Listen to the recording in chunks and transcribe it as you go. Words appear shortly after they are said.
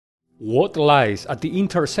What lies at the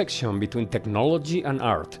intersection between technology and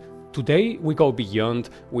art? Today we go beyond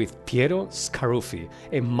with Piero Scaruffi,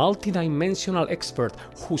 a multidimensional expert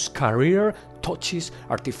whose career touches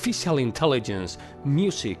artificial intelligence,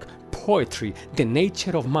 music, poetry, the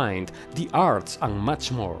nature of mind, the arts, and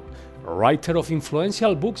much more. A writer of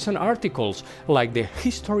influential books and articles like the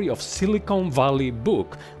History of Silicon Valley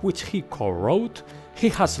book, which he co-wrote. He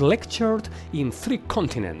has lectured in 3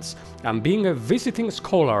 continents and being a visiting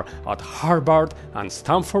scholar at Harvard and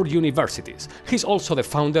Stanford Universities. He's also the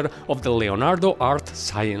founder of the Leonardo Art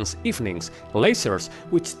Science Evenings, lasers,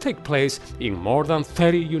 which take place in more than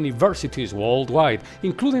 30 universities worldwide,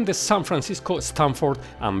 including the San Francisco, Stanford,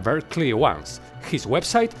 and Berkeley ones. His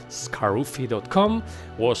website, scaruffi.com,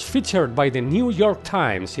 was featured by the New York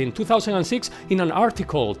Times in 2006 in an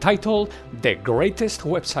article titled "The Greatest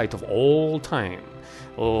Website of All Time."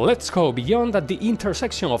 Let's go beyond at the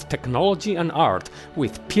intersection of technology and art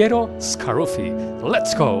with Piero Scaruffi.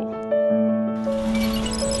 Let's go!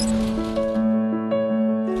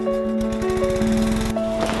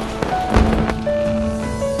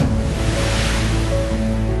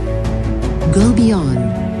 Go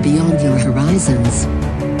beyond your horizons.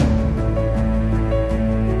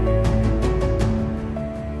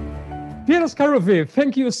 Piero Scaruffi,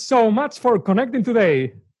 thank you so much for connecting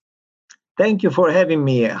today. Thank you for having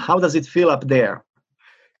me. How does it feel up there?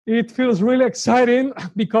 It feels really exciting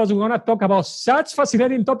because we want to talk about such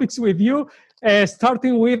fascinating topics with you,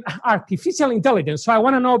 starting with artificial intelligence. So I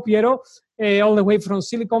want to know, Piero, all the way from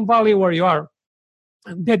Silicon Valley where you are,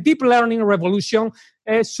 the deep learning revolution,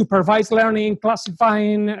 supervised learning,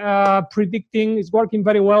 classifying, predicting is working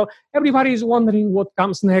very well. Everybody is wondering what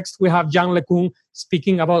comes next. We have Jan LeCun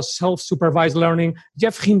speaking about self-supervised learning,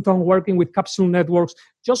 Jeff Hinton working with capsule networks,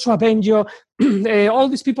 Joshua Bengio, all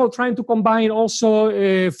these people trying to combine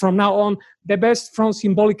also from now on the best from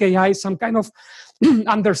symbolic AI, some kind of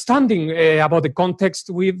understanding about the context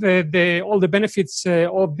with all the benefits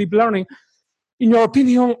of deep learning. In your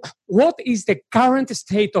opinion, what is the current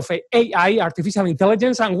state of AI, artificial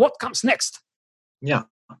intelligence, and what comes next? Yeah.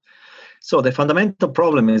 So the fundamental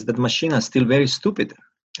problem is that machines are still very stupid.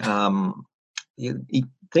 You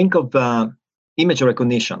think of image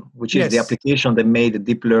recognition, which is the application that made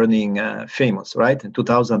deep learning famous, right? In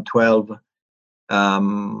 2012,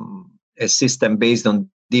 a system based on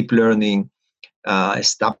deep learning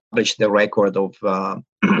established the record of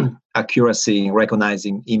accuracy in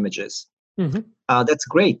recognizing images. Mm-hmm. That's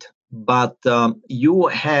great, but you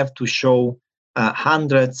have to show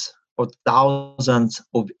hundreds or thousands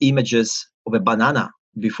of images of a banana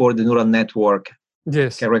before the neural network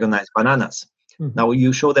can recognize bananas. Mm-hmm. Now,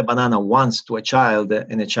 you show the banana once to a child,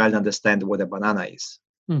 and the child understands what a banana is.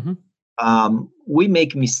 Mm-hmm. We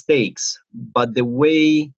make mistakes, but the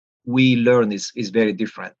way we learn is very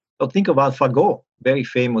different. So think of AlphaGo, very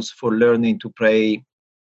famous for learning to play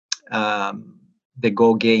the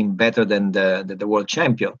Go game better than the world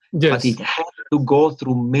champion. Yes. But it had to go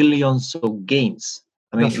through millions of games.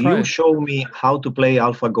 I mean, you show me how to play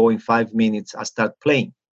AlphaGo in 5 minutes, I start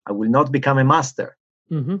playing. I will not become a master.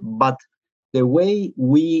 Mm-hmm. But the way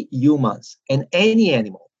we humans, and any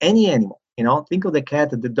animal, think of the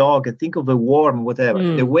cat, the dog, think of the worm, whatever.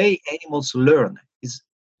 The way animals learn is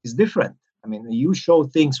different. I mean, you show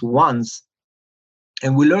things once,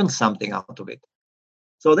 and we learn something out of it.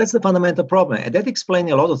 So that's the fundamental problem, and that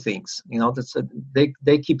explains a lot of things.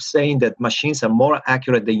 They keep saying that machines are more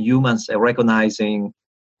accurate than humans at recognizing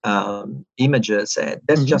images.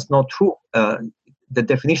 That's just not true. The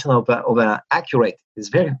definition of accurate is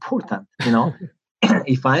very important.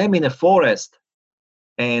 If I am in a forest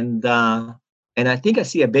and I think I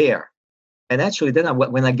see a bear, and actually then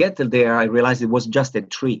when I get there, I realize it was just a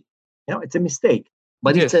tree. It's a mistake,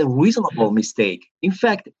 but it's a reasonable mistake. In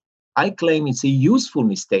fact, I claim it's a useful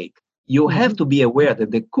mistake. You have to be aware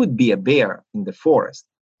that there could be a bear in the forest.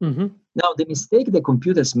 Mm-hmm. Now, the mistake the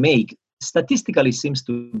computers make statistically seems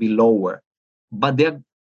to be lower, but they're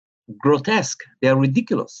grotesque. They're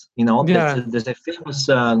ridiculous. There's a famous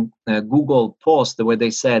Google post where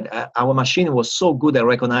they said, our machine was so good at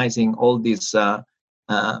recognizing all these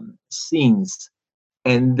scenes.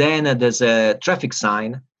 And then there's a traffic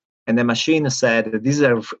sign. And the machine said, this is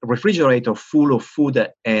a refrigerator full of food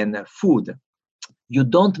and food. You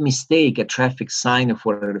don't mistake a traffic sign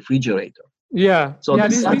for a refrigerator. Yeah. So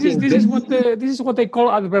this is what they call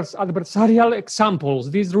adversarial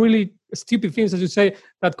examples. These really stupid things, as you say,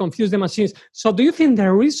 that confuse the machines. So do you think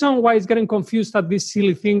the reason why it's getting confused at these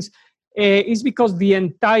silly things is because the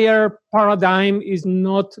entire paradigm is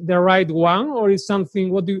not the right one, or is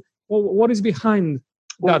something? What is behind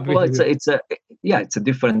that? Well, it's a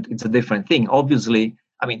different thing. Obviously,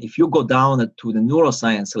 I mean, if you go down to the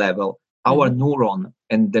neuroscience level, our neuron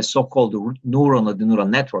and the so-called neuron or the neural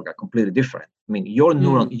network are completely different. I mean, your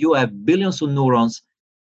neuron, you have billions of neurons,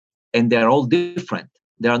 and they're all different.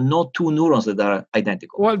 There are no two neurons that are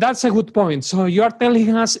identical. Well, that's a good point. So you are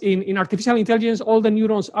telling us in artificial intelligence, all the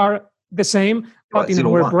neurons are the same, but in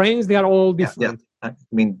our brains, they are all different. Yeah. I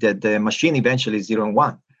mean, the machine eventually is 0 and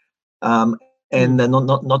 1. And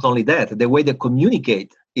not only that, the way they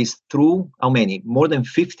communicate is through how many? More than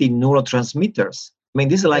 50 neurotransmitters. I mean,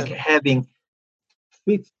 this is like having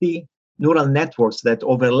 50 neural networks that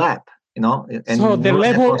overlap, you know. And so the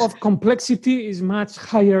level of complexity is much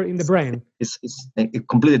higher in the brain. It's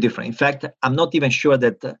completely different. In fact, I'm not even sure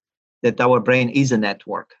that our brain is a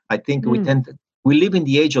network. I think we live in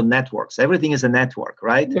the age of networks. Everything is a network,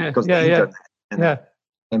 right? Because the internet.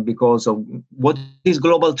 And because of what is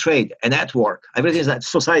global trade, a network. Everything is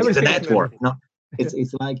society is a network. No,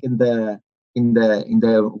 it's like in the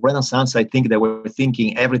Renaissance. I think they were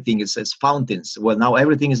thinking everything is as fountains. Well, now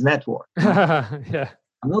everything is network. I'm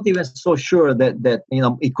not even so sure that you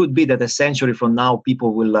know, it could be that a century from now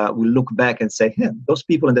people will look back and say, hey, those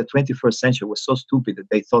people in the 21st century were so stupid that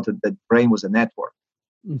they thought that the brain was a network.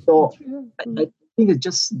 So I think it's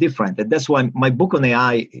just different. And that's why my book on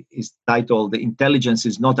AI is titled "The Intelligence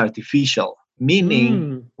is Not Artificial,"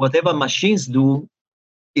 meaning whatever machines do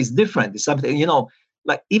is different. It's something, you know,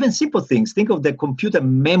 like even simple things. Think of the computer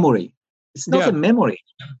memory. It's not a memory.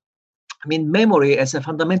 I mean, memory as a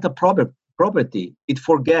fundamental property. It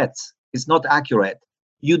forgets. It's not accurate.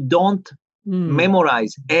 You don't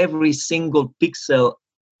memorize every single pixel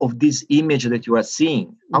of this image that you are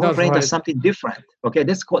seeing. Our brain does something different. Okay,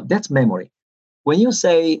 that's memory. When you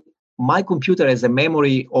say my computer has a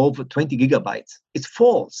memory of 20 gigabytes, it's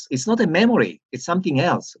false. It's not a memory. It's something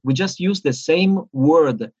else. We just use the same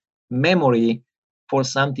word, memory, for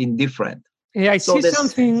something different. Yeah, I see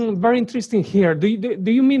something very interesting here. Do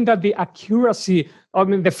you mean that the accuracy, I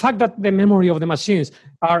mean, the fact that the memory of the machines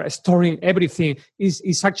are storing everything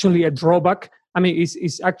is actually a drawback? I mean, is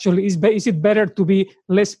it better to be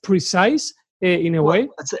less precise in a way?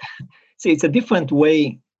 It's a different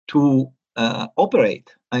way to operate.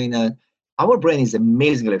 I mean, our brain is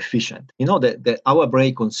amazingly efficient. You know that our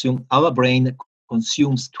brain consumes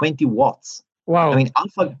 20 watts. Wow. I mean,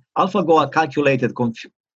 AlphaGo calculated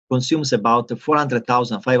consumes about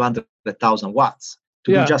 400,000, 500,000 watts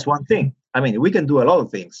to do just one thing. I mean, we can do a lot of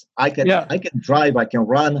things. I can drive, I can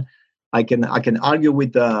run, I can argue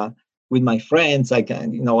with my friends, I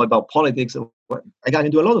can, you know, about politics. I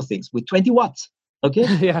can do a lot of things with 20 watts. Okay.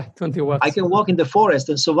 20 watts. I can walk in the forest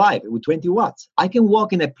and survive with 20 watts. I can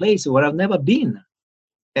walk in a place where I've never been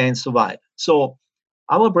and survive. So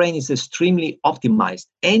our brain is extremely optimized.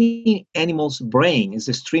 Any animal's brain is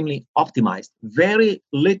extremely optimized. Very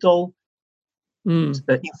little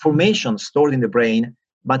information stored in the brain,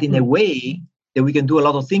 but in a way that we can do a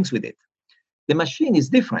lot of things with it. The machine is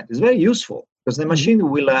different. It's very useful because the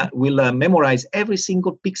machine will memorize every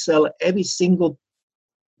single pixel, every single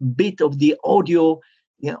bit of the audio,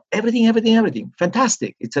 you know, everything.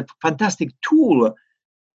 Fantastic. It's a fantastic tool.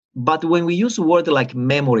 But when we use a word like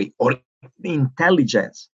memory or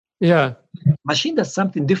intelligence, machine does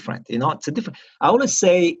something different. You know, it's a different. I always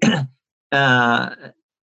say that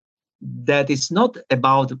it's not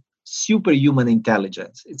about superhuman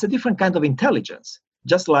intelligence. It's a different kind of intelligence.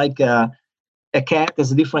 Just like a cat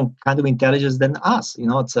has a different kind of intelligence than us. You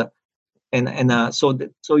know, it's a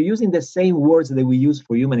so using the same words that we use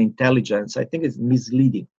for human intelligence, I think is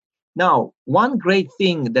misleading. Now, one great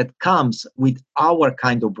thing that comes with our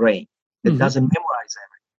kind of brain that doesn't memorize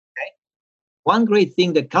everything, okay? One great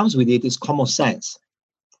thing that comes with it is common sense.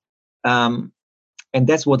 And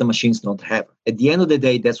that's what the machines don't have. At the end of the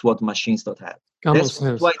day, that's what machines don't have. That's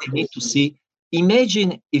why they need to see.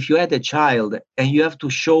 Imagine if you had a child and you have to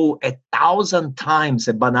show 1,000 times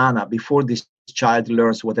a banana before this child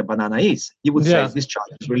learns what a banana is. You would say, this child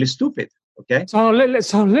is really stupid. Okay. So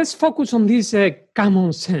let's focus on this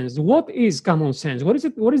common sense. What is common sense? What is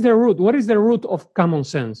it? What is the root? What is the root of common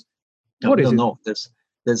sense? What is it? No.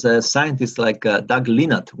 There's a scientist like Doug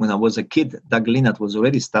Linnert. When I was a kid, Doug Linnert was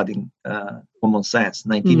already studying common sense,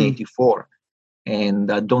 1984. And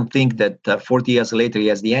I don't think that 40 years later he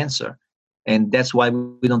has the answer. And that's why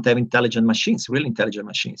we don't have intelligent machines, really intelligent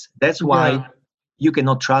machines. That's why you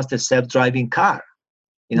cannot trust a self-driving car.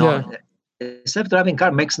 You know, a self-driving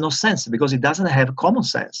car makes no sense because it doesn't have common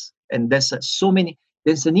sense. And there's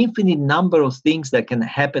an infinite number of things that can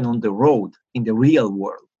happen on the road in the real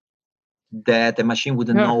world that a machine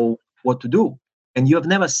wouldn't know what to do. And you have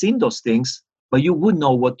never seen those things, but you would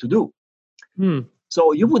know what to do.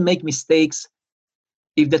 So you would make mistakes.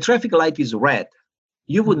 If the traffic light is red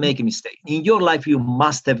you would make a mistake. In your life, you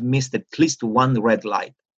must have missed at least one red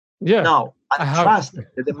light. Yeah. Now, I trust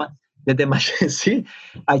that the machine. See,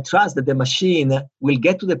 I trust that the machine will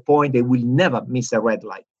get to the point they will never miss a red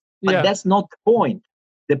light. But that's not the point.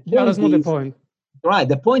 The point that's not the point. Right.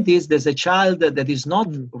 The point is, there's a child that is not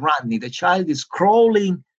running. The child is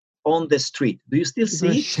crawling on the street. Do you still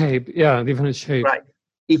see it? Shape. Yeah, different shape. Right.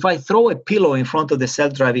 If I throw a pillow in front of the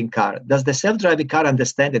self-driving car, does the self-driving car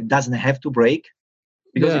understand it doesn't have to brake?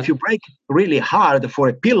 Because if you brake really hard for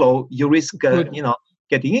a pillow, you risk,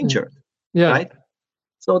 getting injured. Yeah. Right.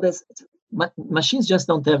 So machines just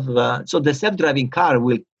don't have. So the self-driving car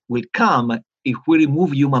will come if we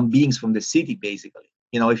remove human beings from the city. Basically,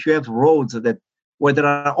 if you have roads where there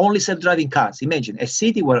are only self-driving cars. Imagine a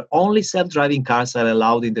city where only self-driving cars are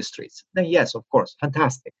allowed in the streets. Then yes, of course,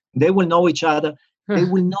 fantastic. They will know each other. They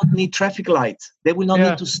will not need traffic lights. They will not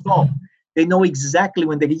need to stop. They know exactly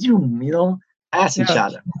when they pass each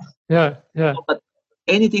other. Yeah. But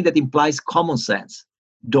anything that implies common sense,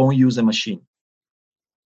 don't use a machine.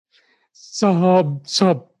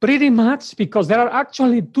 So pretty much, because there are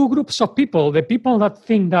actually two groups of people: the people that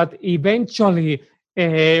think that eventually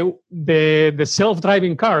the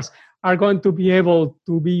self-driving cars are going to be able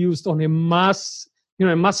to be used on a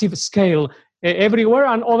massive scale everywhere,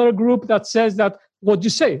 and other group that says that what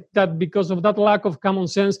you say, that because of that lack of common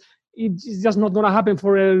sense, it's just not going to happen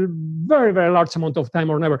for a very, very large amount of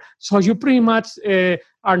time or never. So you pretty much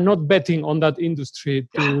are not betting on that industry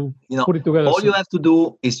to put it together. All you have to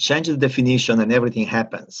do is change the definition and everything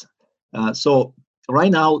happens. So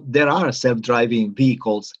right now, there are self-driving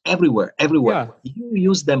vehicles everywhere. Yeah. You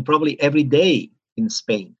use them probably every day in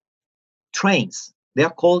Spain. Trains, they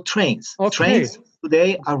are called trains. Okay. Trains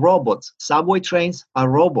today are robots. Subway trains are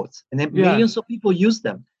robots. And then millions of people use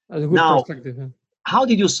them. That's a good perspective. Yeah. How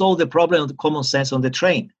did you solve the problem of common sense on the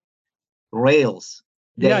train? Rails.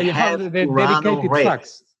 You have the dedicated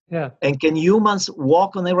tracks. Yeah. And can humans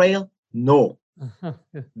walk on a rail? No.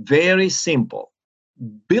 Very simple.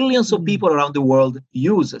 Billions of people around the world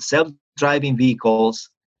use self-driving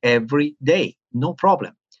vehicles every day. No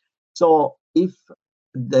problem. So if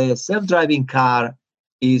the self-driving car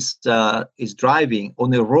is driving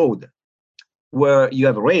on a road where you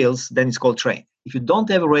have rails, then it's called train. If you don't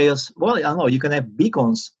have rails, well, I don't know, you can have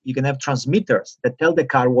beacons, you can have transmitters that tell the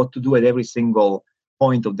car what to do at every single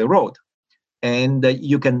point of the road. And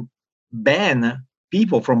you can ban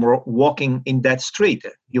people from walking in that street.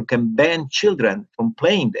 You can ban children from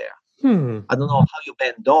playing there. I don't know how you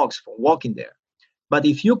ban dogs from walking there. But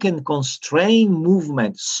if you can constrain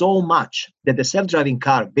movement so much that the self-driving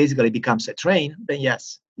car basically becomes a train, then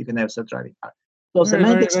yes, you can have a self-driving car. So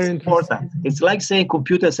semantics is important. It's like saying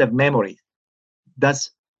computers have memory.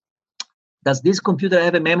 Does this computer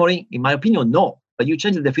have a memory? In my opinion, no. But you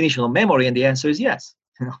change the definition of memory, and the answer is yes.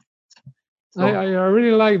 So, I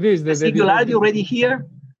really like this. The singularity already here?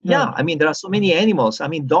 Yeah. I mean, there are so many animals. I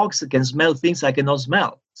mean, dogs can smell things I cannot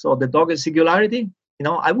smell. So the dog is singularity.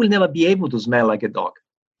 I will never be able to smell like a dog.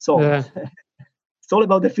 So it's all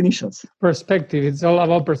about definitions. Perspective. It's all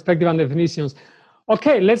about perspective and definitions.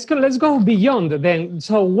 Okay, let's go beyond then.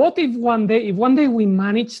 So what if one day we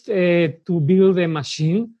managed to build a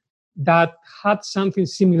machine that had something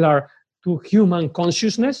similar to human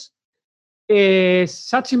consciousness?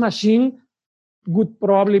 Such a machine would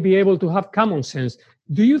probably be able to have common sense.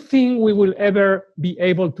 Do you think we will ever be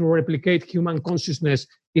able to replicate human consciousness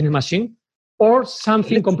in a machine, or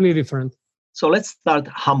something completely different? So let's start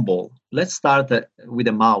humble. Let's start with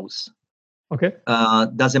a mouse. Okay.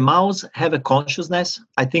 Does a mouse have a consciousness?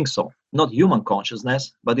 I think so. Not human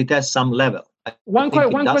consciousness, but it has some level. One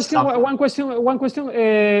question.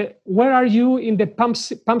 Where are you in the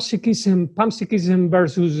panpsychism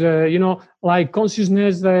versus, like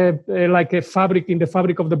consciousness, like a fabric in the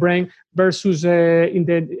fabric of the brain versus in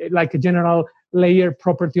the like a general layer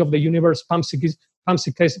property of the universe, panpsychism?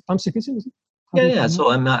 Yeah. So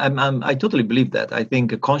I totally believe that. I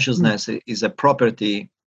think consciousness is a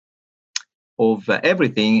property of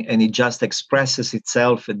everything, and it just expresses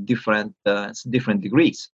itself at different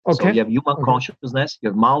degrees. Okay. So you have human consciousness, you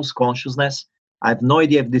have mouse consciousness. I have no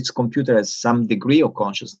idea if this computer has some degree of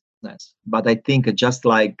consciousness, but I think just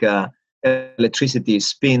like electricity,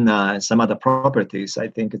 spin, some other properties, I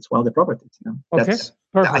think it's one of the properties. Okay.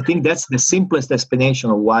 I think that's the simplest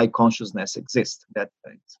explanation of why consciousness exists. That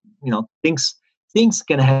things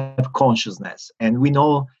can have consciousness, and we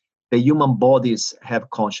know the human bodies have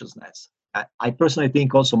consciousness. I personally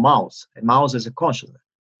think also a mouse has a consciousness.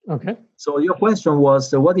 Okay. So your question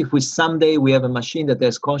was, what if someday we have a machine that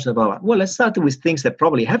has consciousness? Well, let's start with things that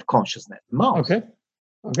probably have consciousness. Mouse. Okay.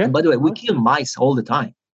 And by the way, we kill mice all the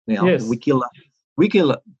time. Yes. We kill we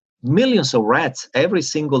kill millions of rats every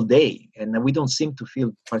single day, and we don't seem to feel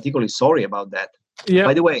particularly sorry about that. Yeah.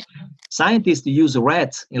 By the way, scientists use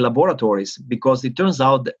rats in laboratories because it turns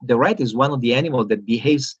out that the rat is one of the animals that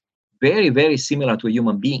behaves very, very similar to a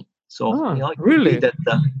human being. So, it could be that,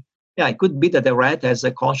 it could be that the rat has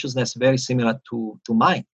a consciousness very similar to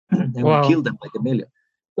mine, and we kill them by the million.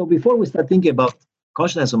 So before we start thinking about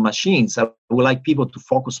consciousness of machines, I would like people to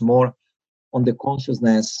focus more on the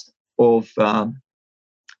consciousness of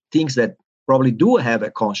things that probably do have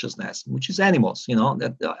a consciousness, which is animals.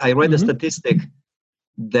 That I read a statistic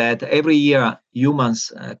that every year humans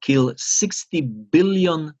kill 60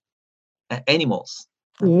 billion animals.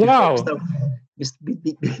 Wow.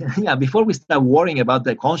 Before we start worrying about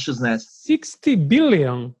the consciousness. 60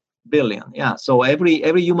 billion. Yeah. So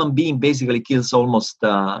every human being basically kills almost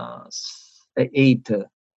 8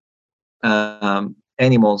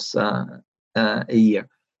 animals a year.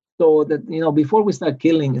 So that, before we start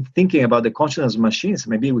thinking about the consciousness of machines,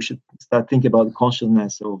 maybe we should start thinking about the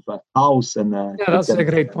consciousness of cows and. That's a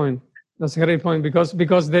great point. That's a great point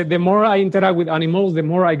because the more I interact with animals, the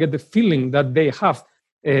more I get the feeling that they have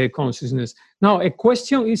consciousness. Now, a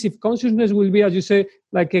question is if consciousness will be, as you say,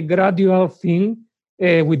 like a gradual thing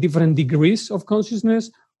with different degrees of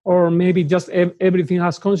consciousness, or maybe just everything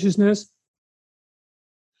has consciousness.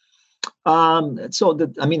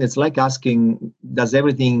 It's like asking, does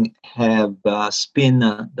everything have spin?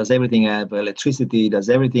 Does everything have electricity? Does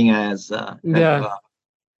everything has?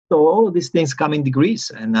 So all of these things come in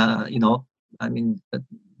degrees, and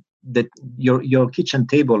that your kitchen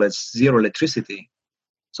table has zero electricity,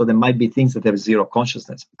 so there might be things that have zero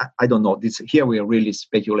consciousness. I don't know. Here we are really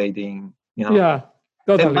speculating. Yeah,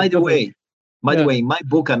 totally. And by the way, in my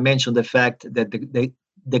book I mentioned the fact that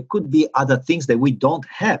there could be other things that we don't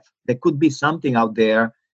have. There could be something out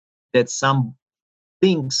there that some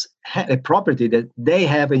things have a property that they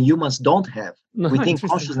have and humans don't have. We think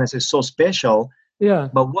consciousness is so special. Yeah.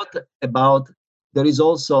 But what about, there is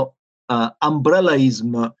also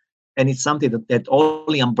umbrellaism, and it's something that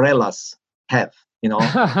only umbrellas have,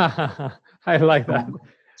 I like that.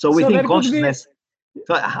 So we think consciousness,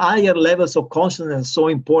 so higher levels of consciousness is so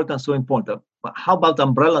important. But how about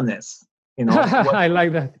umbrellaness? I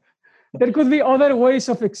like that. There could be other ways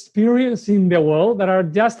of experiencing the world that are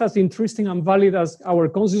just as interesting and valid as our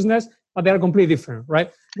consciousness, but they are completely different,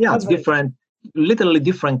 right? Yeah, literally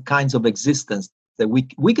different kinds of existence that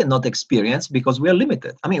we cannot experience because we are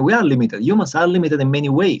limited. We are limited. Humans are limited in many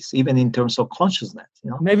ways, even in terms of consciousness.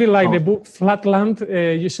 Maybe like the book Flatland,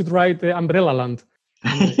 you should write Umbrella Land.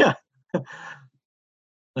 Yeah.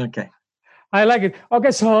 Okay. I like it.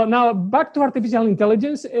 Okay, so now back to artificial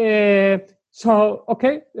intelligence. You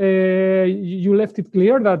left it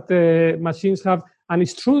clear that machines have, and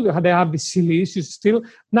it's true that they have these silly issues still.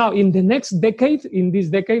 Now, in the next decade, in this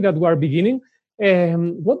decade that we are beginning,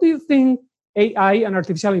 what do you think AI and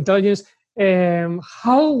artificial intelligence,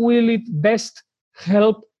 how will it best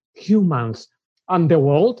help humans and the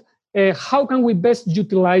world? How can we best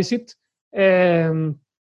utilize it to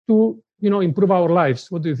improve our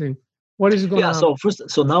lives? What do you think? What is it going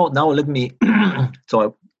to now let me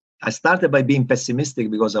so I started by being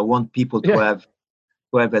pessimistic because I want people to have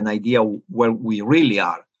an idea where we really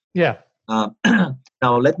are. Yeah.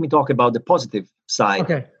 Now let me talk about the positive side.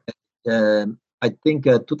 Okay. I think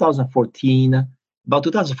 2014,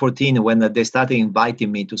 when they started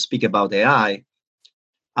inviting me to speak about AI,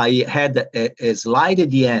 I had a slide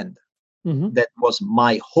at the end that was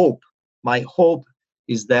my hope. My hope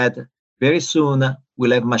is that very soon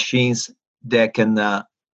we'll have machines that can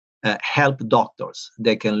help doctors.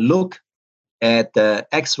 They can look at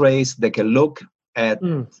X-rays. They can look at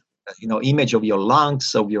image of your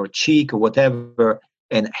lungs, of your cheek, or whatever,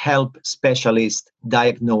 and help specialists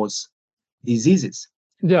diagnose diseases.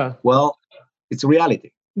 Yeah. Well, it's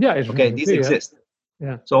reality. Yeah. It's okay. Reality, this exists.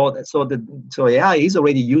 Yeah. So AI is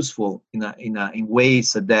already useful in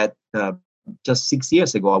ways that just 6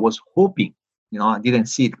 years ago I was hoping. I didn't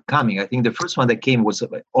see it coming. I think the first one that came was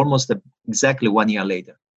almost exactly 1 year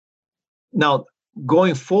later. Now,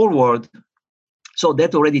 going forward, so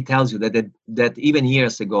that already tells you that even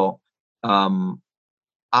years ago,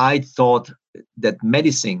 I thought that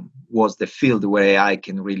medicine was the field where AI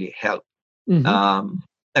can really help.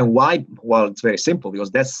 And why? Well, it's very simple,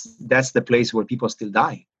 because that's the place where people still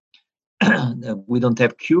die. We don't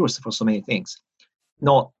have cures for so many things.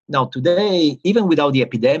 Now today, even without the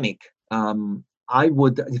epidemic, I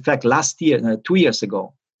would, in fact, last year, 2 years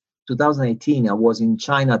ago, 2018, I was in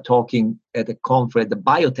China talking at a conference, the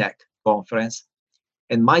biotech conference,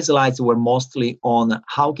 and my slides were mostly on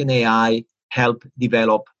how can AI help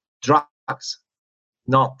develop drugs,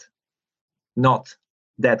 not not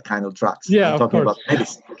that kind of drugs. Yeah, I'm talking about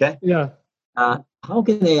medicine. Okay. Yeah. How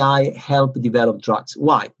can AI help develop drugs?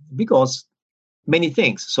 Why? Because many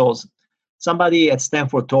things. So somebody at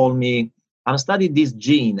Stanford told me, I'm studying this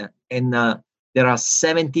gene, and there are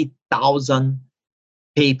 70,000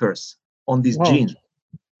 papers on this gene.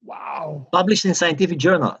 Wow. Published in scientific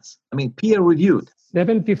journals. I mean, peer-reviewed.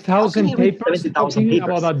 70,000 papers 70,000 papers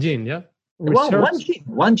about that gene, yeah?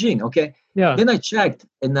 One gene, okay? Yeah. Then I checked,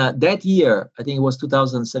 and that year, I think it was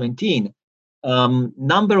 2017,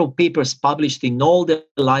 number of papers published in all the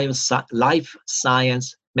life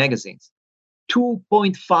science magazines,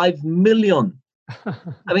 2.5 million.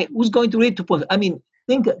 I mean, who's going to read 2.5? I mean,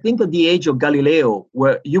 think of the age of Galileo,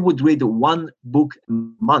 where you would read one book a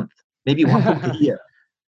month, maybe one book a year.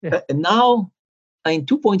 Yeah. And now, in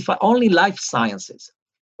 2.5, only life sciences.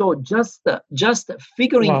 So just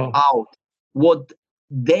figuring out what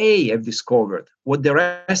they have discovered, what the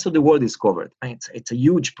rest of the world discovered. It's a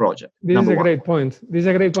huge project. This is a great point.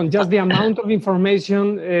 Just the amount of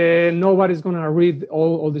information, nobody's going to read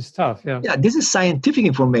all this stuff. Yeah. Yeah, this is scientific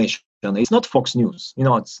information. It's not Fox News.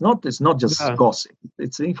 It's not just gossip.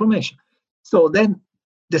 It's information. So then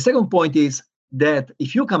the second point is that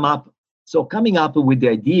if you coming up with the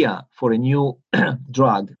idea for a new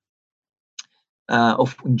drug,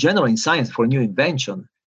 in general in science, for a new invention,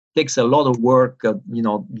 takes a lot of work,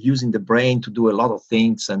 using the brain to do a lot of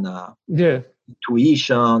things, and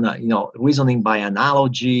intuition, reasoning by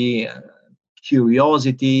analogy,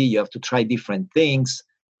 curiosity. You have to try different things,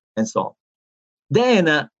 and so on.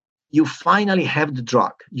 Then you finally have the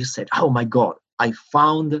drug. You said, "Oh my God, I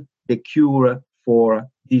found the cure for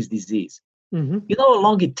this disease." Mm-hmm. You know how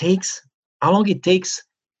long it takes? How long it takes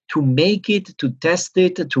to make it, to test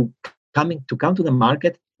it, to come to the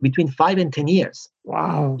market? Between 5 and 10 years.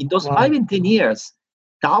 Wow. In those 5 and 10 years,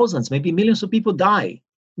 thousands, maybe millions of people die.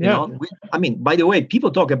 Yeah. By the way, people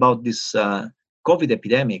talk about this COVID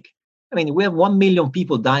epidemic. I mean, we have 1 million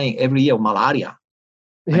people dying every year of malaria.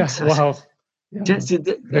 Yeah, wow.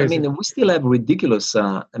 I mean, we still have ridiculous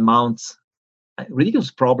amounts, ridiculous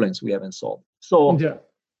problems we haven't solved.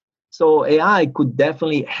 So AI could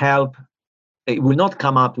definitely help. It will not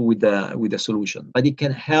come up with a solution, but it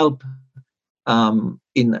can help.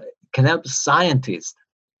 Can help scientists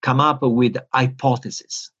come up with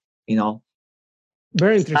hypotheses.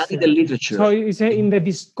 Very interesting. Study the literature. So it's in the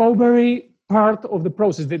discovery part of the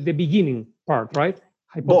process, the beginning part, right?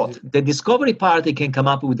 Both the discovery part, it can come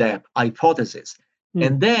up with a hypothesis,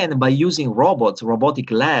 and then by using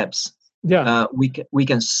robotic labs, we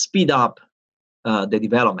can speed up the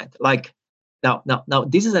development. Like now,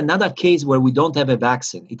 this is another case where we don't have a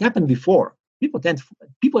vaccine. It happened before. People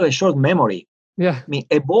have a short memory. Yeah. I mean,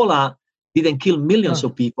 Ebola didn't kill millions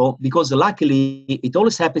of people because luckily it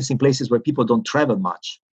always happens in places where people don't travel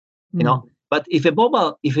much. But if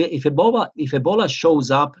Ebola shows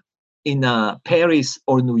up in Paris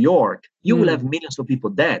or New York, you will have millions of people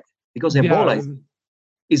dead because Ebola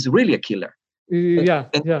is really a killer.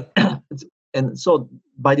 And so,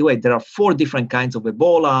 by the way, there are 4 different kinds of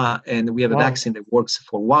Ebola, and we have a vaccine that works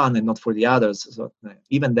for one and not for the others. So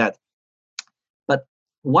even that. But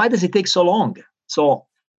why does it take so long? So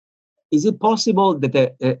is it possible that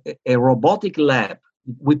a robotic lab,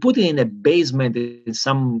 we put it in a basement in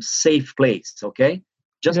some safe place, okay?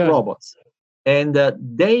 Just robots. And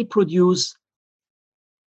they produce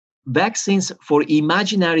vaccines for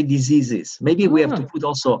imaginary diseases. Maybe we have to put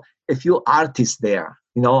also a few artists there,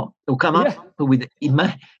 who come up with,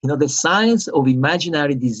 the science of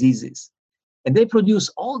imaginary diseases. And they produce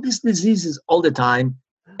all these diseases all the time,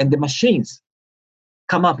 and the machines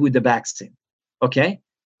come up with the vaccine, okay?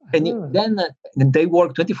 And then they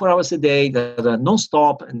work 24 hours a day,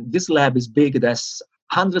 non-stop, and this lab is big, there's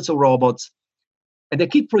hundreds of robots, and they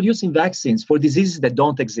keep producing vaccines for diseases that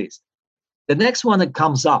don't exist. The next one that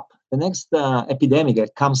comes up, the next epidemic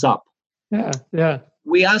that comes up,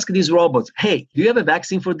 we ask these robots, hey, do you have a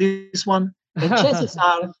vaccine for this one? And chances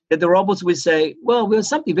are that the robots will say, well, we have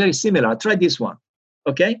something very similar, try this one,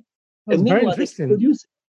 okay? That's very interesting.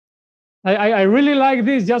 I really like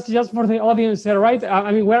this, just for the audience, right?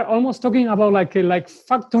 I mean, we're almost talking about like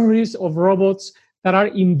factories of robots that are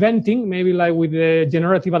inventing, maybe like with the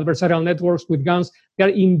generative adversarial networks with guns, they're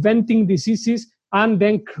inventing diseases and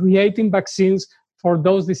then creating vaccines for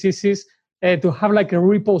those diseases to have like a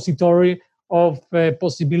repository of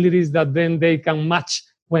possibilities that then they can match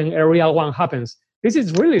when a real one happens. This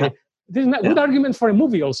is really this is a good argument for a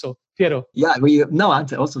movie also, Piero. Yeah,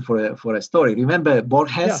 also for a story. Remember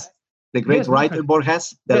Borges, the great writer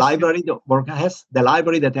Borges, the library of Borges, the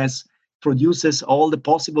library that produces all the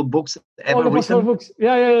possible books ever written. Possible books.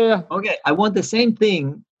 Yeah. Okay, I want the same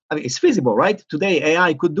thing I mean, it's feasible, right? Today,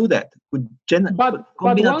 AI could do that. But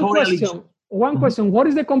one question, what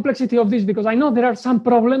is the complexity of this? Because I know there are some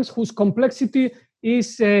problems whose complexity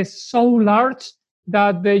is so large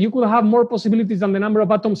that you could have more possibilities than the number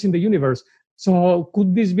of atoms in the universe. So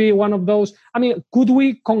could this be one of those? I mean, could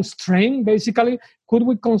we constrain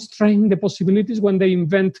the possibilities when they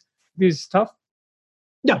invent this stuff?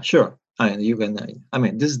 Yeah, sure. I mean, you can. I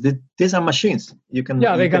mean, these are machines. You can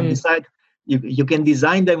decide. You can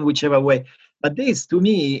design them whichever way. But this, to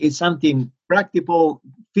me, is something practical,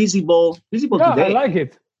 feasible today. I like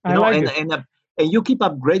it. And you keep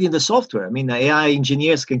upgrading the software. I mean, AI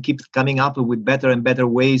engineers can keep coming up with better and better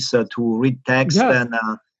ways to read text, and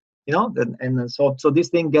so this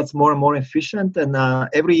thing gets more and more efficient. And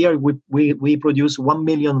every year we produce 1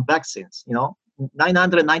 million vaccines.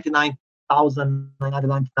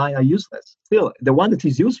 999,999 are useless. Still, the one that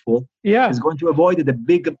is useful is going to avoid the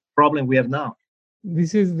big problem we have now.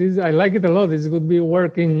 This I like it a lot. This would be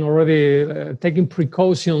working already, taking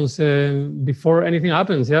precautions before anything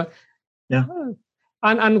happens. Yeah.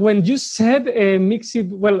 And when you said mix it,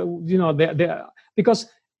 well, because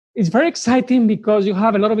it's very exciting because you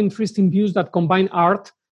have a lot of interesting views that combine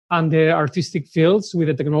art and the artistic fields with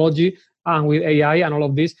the technology and with AI and all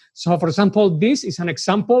of this. So, for example, this is an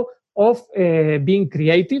example of being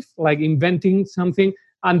creative, like inventing something,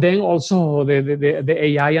 and then also the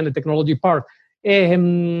AI and the technology part.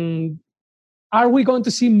 Are we going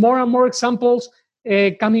to see more and more examples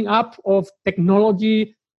coming up of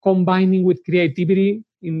technology combining with creativity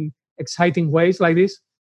in exciting ways like this,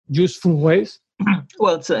 useful ways?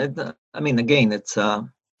 Well, it's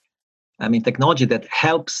technology that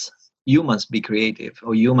helps humans be creative,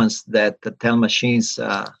 or humans that tell machines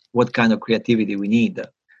what kind of creativity we need.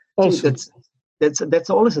 Also, that's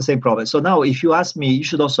always the same problem. So now, if you ask me, you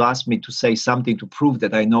should also ask me to say something to prove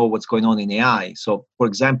that I know what's going on in AI. So, for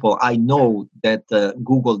example, I know that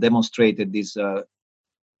Google demonstrated this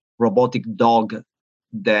robotic dog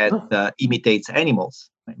that imitates animals.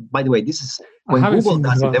 By the way, this is when Google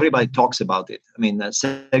does it, everybody talks about it. I mean,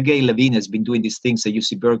 Sergey Levin has been doing these things at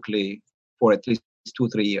UC Berkeley for at least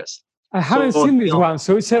 2-3 years. I haven't seen this one.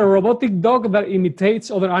 So it's a robotic dog that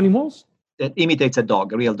imitates other animals? That imitates a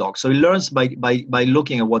dog, a real dog. So it learns by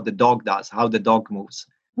looking at what the dog does, how the dog moves.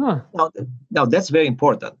 Huh. Now that's very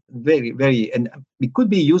important. Very, very, and it could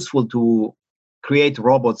be useful to create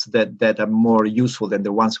robots that are more useful than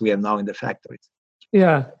the ones we have now in the factories.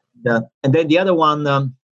 Yeah. And then the other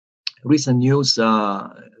one, recent news,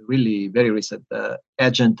 really very recent,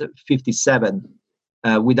 Agent 57.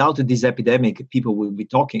 Without this epidemic, people will be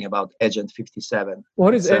talking about Agent 57.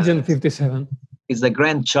 What is Agent 57? It's the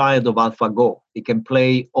grandchild of AlphaGo. It can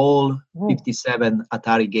play all 57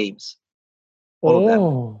 Atari games. All of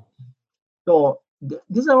them. So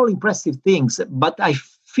these are all impressive things, but I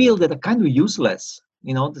feel that are kind of useless.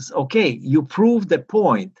 You prove the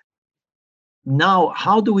point. Now,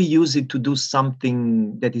 how do we use it to do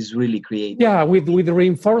something that is really creative? Yeah, with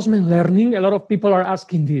reinforcement learning, a lot of people are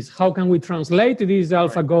asking this. How can we translate these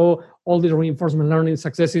AlphaGo, all these reinforcement learning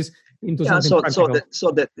successes into something practical?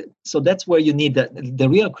 So that's where you need the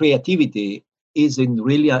real creativity is in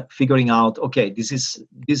really figuring out, okay, this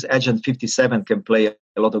Agent 57 can play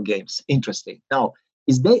a lot of games. Interesting. Now,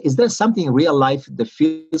 is there something in real life that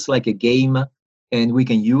feels like a game? And we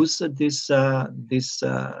can use this.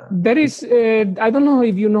 There is. I don't know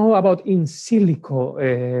if you know about in silico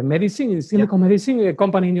medicine. In silico medicine, a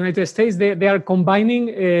company in the United States, they are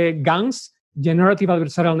combining GANs, generative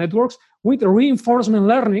adversarial networks, with reinforcement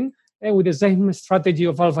learning, with the same strategy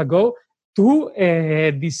of AlphaGo to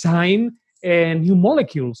design new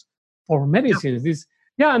molecules for medicines. This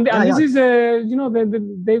is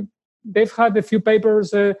they've had a few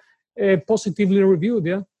papers positively reviewed.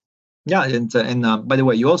 Yeah. Yeah, and by the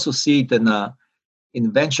way, you also see it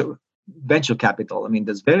in venture capital. I mean,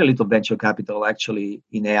 there's very little venture capital actually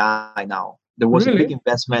in AI now. There was a big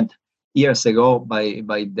investment years ago by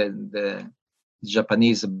the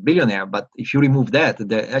Japanese billionaire, but if you remove that,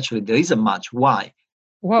 there isn't much. Why?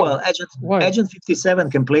 Wow. Well, Agent 57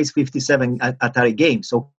 can play 57 Atari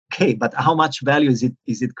games. Okay, but how much value is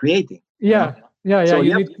it creating? Yeah. So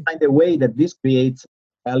you have to find a way that this creates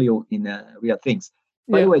value in real things.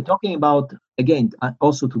 By the way, talking about, again,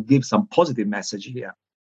 also to give some positive message here,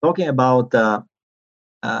 talking about,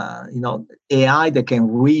 AI that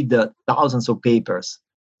can read thousands of papers.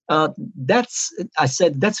 That's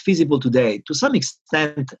feasible today. To some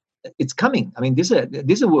extent, it's coming. I mean, this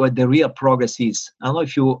is where the real progress is. I don't know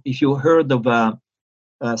if you heard of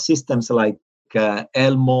systems like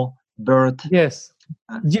Elmo, BERT. Yes.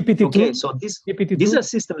 GPT-2. Okay, so these GPT-2. are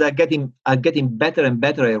systems that are getting better and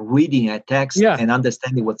better at reading a text and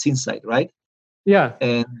understanding what's inside, right? Yeah.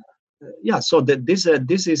 And so this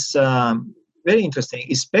is very interesting,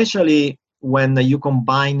 especially when you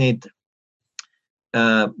combine it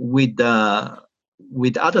with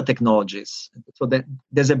other technologies. So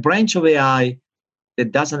there's a branch of AI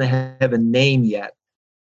that doesn't have a name yet.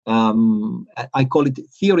 I call it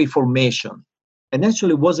theory formation, and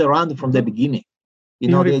actually was around from the beginning.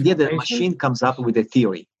 The idea that a machine comes up with a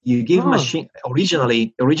theory. You give machine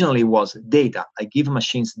originally was data. I give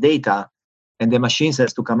machines data, and the machines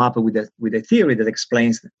has to come up with a theory that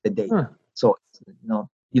explains the data. So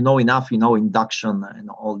you know enough, induction and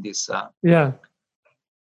all these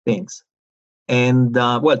things. And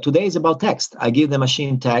today is about text. I give the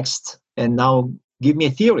machine text, and now give me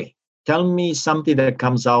a theory. Tell me something that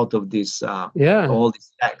comes out of this all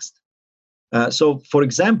this text. So, for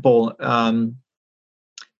example, I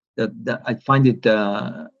find it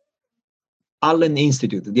the Allen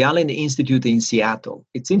Institute in Seattle.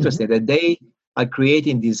 It's interesting that they are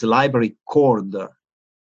creating this library CORD.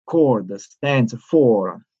 CORD stands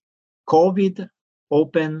for COVID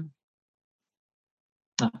Open.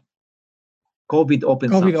 COVID Open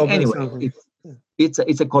something. Anyway, it's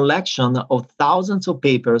a collection of thousands of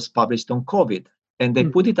papers published on COVID, and they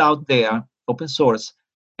put it out there, open source,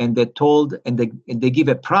 and they give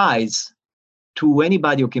a prize to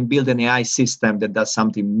anybody who can build an AI system that does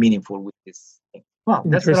something meaningful with this thing. Well,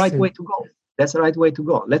 that's the right way to go. That's the right way to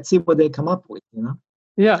go. Let's see what they come up with,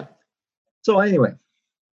 Yeah. So anyway.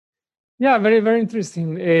 Yeah, very, very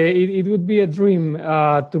interesting. It would be a dream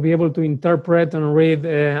to be able to interpret and read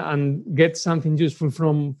and get something useful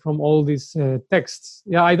from all these texts.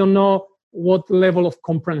 Yeah, I don't know what level of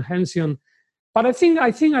comprehension, but I think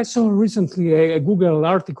I saw recently a Google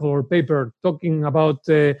article or paper talking about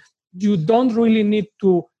you don't really need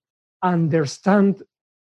to understand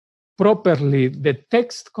properly the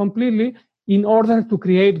text completely in order to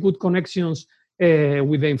create good connections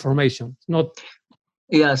with the information.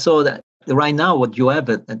 Yeah, so that right now what you have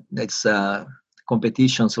it's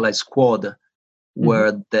competitions like Squad,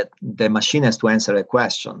 where the machine has to answer a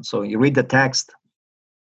question. So you read the text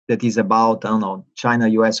that is about, I don't know,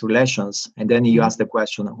 China-US relations, and then you ask the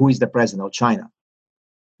question, who is the president of China?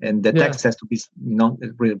 And the text has to be,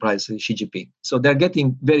 replies Xi Jinping. So they're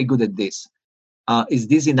getting very good at this. Is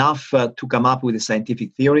this enough to come up with a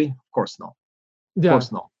scientific theory? Of course not. Of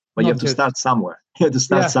course not. But you have to start somewhere.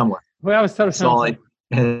 Somewhere. Well, start somewhere.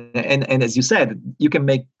 And as you said, you can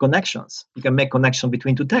make connections. You can make connection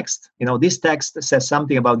between two texts. This text says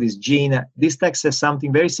something about this gene. This text says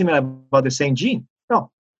something very similar about the same gene.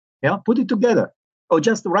 Put it together. Or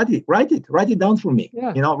just write it down for me.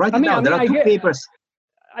 Write it down. There are two papers.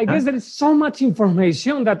 I guess there is so much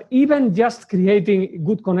information that even just creating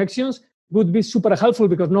good connections would be super helpful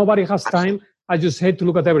because nobody has time. I just hate to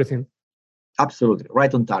look at everything. Absolutely.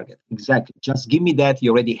 Right on target. Exactly. Just give me that.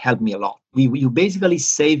 You already helped me a lot. You basically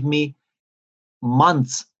saved me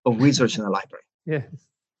months of research in the library. Yes.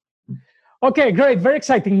 Okay, great. Very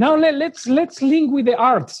exciting. Now let's link with the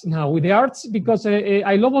arts because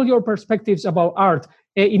I love all your perspectives about art.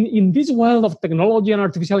 In this world of technology and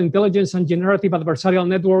artificial intelligence and generative adversarial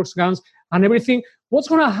networks, GANs, and everything, what's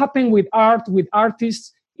going to happen with art, with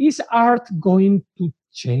artists? Is art going to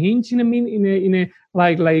change in a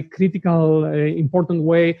like critical, important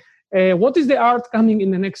way? What is the art coming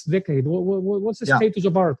in the next decade? What's the status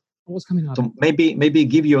of art? What's coming up? So maybe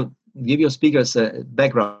give your speakers a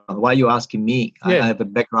background. Why are you asking me? I have a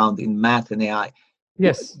background in math and AI.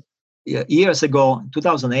 Yes. Years ago,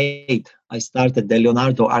 2008, I started the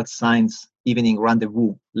Leonardo Art Science Evening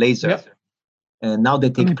Rendezvous Laser. Yep. And now they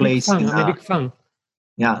take place I'm a big fan.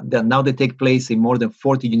 Yeah, now they take place in more than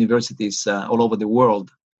 40 universities all over the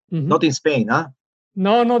world. Not in Spain, huh?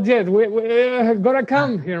 No, not yet. We gotta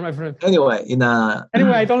come here, my friend. Anyway,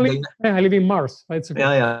 I live in Mars. It's okay.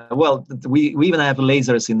 Yeah. Well, we even have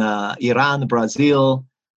lasers in Iran, Brazil.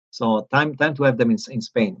 So time to have them in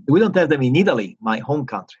Spain. We don't have them in Italy, my home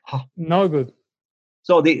country. No good.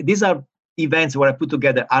 So these are events where I put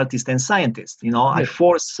together artists and scientists. Yes. I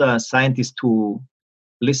force scientists to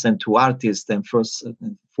listen to artists and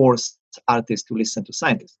force artists to listen to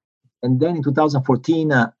scientists. And then in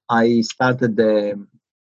 2014, I started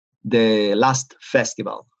the LAST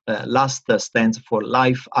festival. LAST stands for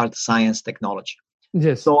Life, Art, Science, Technology.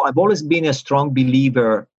 Yes. So I've always been a strong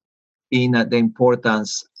believer in the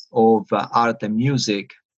importance of art and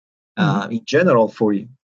music in general for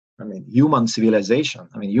human civilization.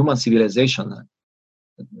 Human civilization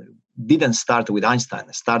didn't start with Einstein.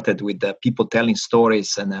 It started with people telling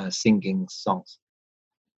stories and singing songs.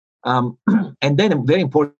 And then very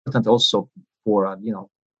important also for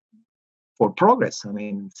for progress. I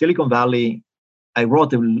mean, Silicon Valley. I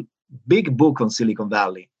wrote a big book on Silicon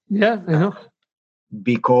Valley. Yeah, I know.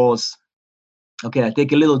 Because, okay, I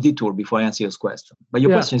take a little detour before I answer your question. But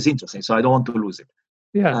your question is interesting, so I don't want to lose it.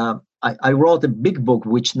 Yeah. I wrote a big book,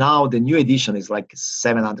 which now the new edition is like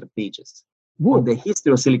 700 pages on the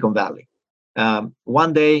history of Silicon Valley.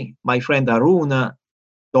 One day, my friend Arun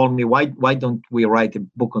told me, why don't we write a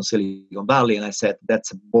book on Silicon Valley? And I said,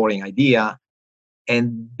 that's a boring idea.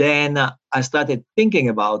 And then I started thinking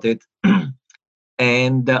about it.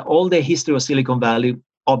 And all the history of Silicon Valley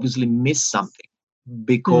obviously missed something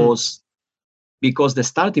because the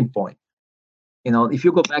starting point, if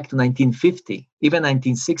you go back to 1950, even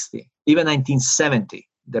 1960, even 1970,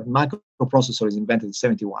 the microprocessor is invented in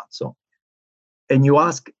 71. So, and you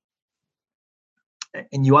ask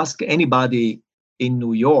anybody in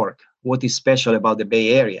New York what is special about the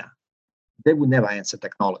Bay Area, they would never answer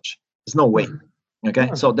technology. There's no way.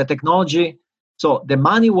 Okay, so the technology, so the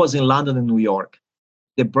money was in London and New York.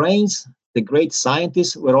 The brains, the great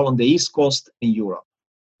scientists were all on the East Coast in Europe.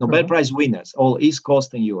 Nobel Prize winners, all East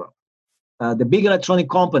Coast in Europe. The big electronic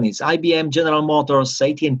companies, IBM, General Motors,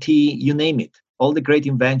 AT&T, you name it, all the great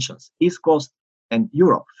inventions, East Coast and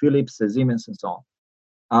Europe, Philips, Siemens, and so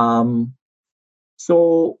on.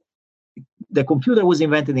 So the computer was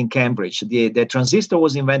invented in Cambridge. The transistor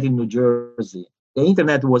was invented in New Jersey. The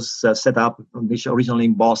internet was set up originally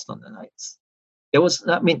in Boston. And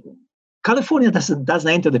California doesn't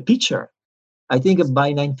enter the picture. I think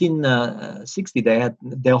by 1960, they had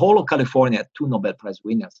the whole of California had 2 Nobel Prize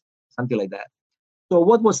winners, something like that. So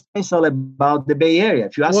what was special about the Bay Area?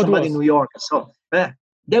 If you ask somebody in New York,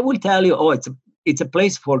 they will tell you, it's a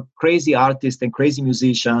place for crazy artists and crazy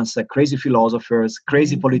musicians, crazy philosophers,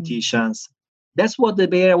 crazy politicians. That's what the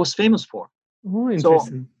Bay Area was famous for. Oh,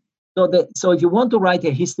 interesting. So if you want to write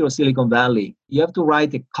a history of Silicon Valley, you have to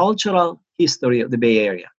write a cultural history of the Bay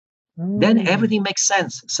Area. Then everything makes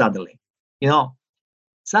sense suddenly.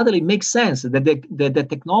 Suddenly it makes sense that the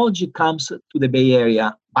technology comes to the Bay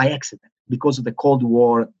Area by accident because of the Cold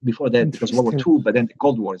War. Before that, because World War II, but then the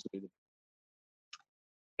Cold War is really.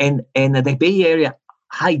 And the Bay Area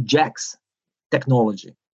hijacks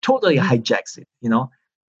technology, totally hijacks it.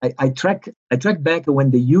 I track back when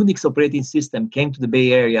the Unix operating system came to the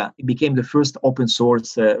Bay Area. It became the first open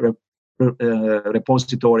source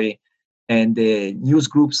repository. And the news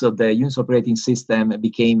groups of the Unix operating system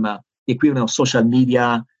became the equivalent of social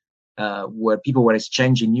media, where people were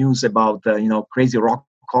exchanging news about, crazy rock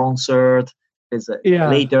concert.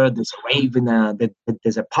 Later, there's a rave,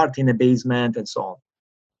 there's a party in the basement, and so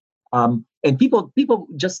on. And people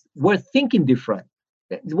just were thinking different.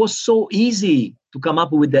 It was so easy to come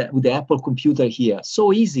up with the Apple computer here.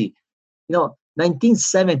 So easy.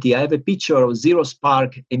 1970, I have a picture of Zero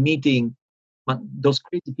Spark emitting. Those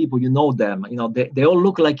crazy people, them. They all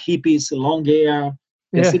look like hippies, long hair.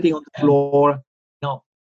 They're sitting on the floor.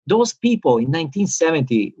 Those people in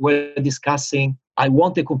 1970 were discussing, I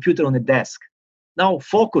want a computer on a desk. Now,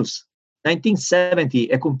 focus. 1970,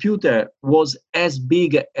 a computer was as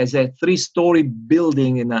big as a 3-story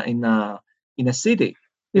building in a city.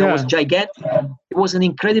 It was gigantic. It was an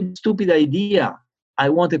incredibly stupid idea. I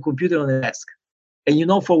want a computer on a desk.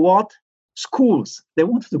 And for what? Schools. They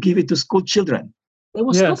wanted to give it to school children. It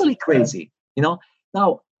was totally crazy.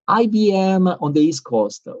 Now, IBM on the East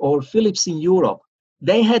Coast or Philips in Europe,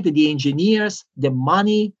 they had the engineers, the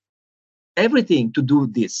money, everything to do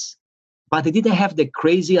this. But they didn't have the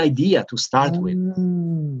crazy idea to start with.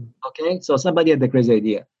 Okay? So somebody had the crazy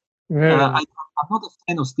idea. I'm not a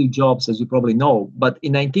fan of Steve Jobs, as you probably know, but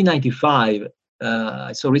in 1995,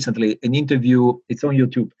 I saw recently an interview, it's on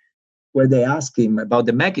YouTube, where they asked him about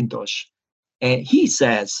the Macintosh. And he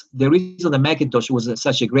says the reason the Macintosh was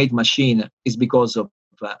such a great machine is because of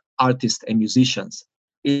artists and musicians.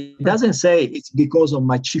 It doesn't say it's because of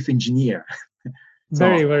my chief engineer.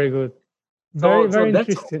 Very, very good. Very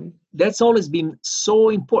interesting. That's always been so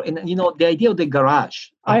important. The idea of the garage.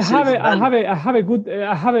 Can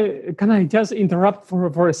I just interrupt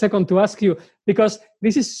for a second to ask you, because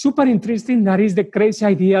this is super interesting. That is the crazy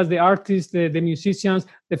ideas, the artists, the musicians,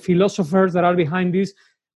 the philosophers that are behind this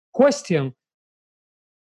question.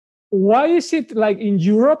 Why is it like in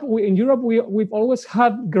Europe? We've always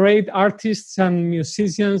had great artists and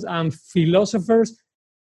musicians and philosophers.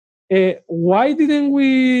 Why didn't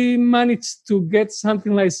we manage to get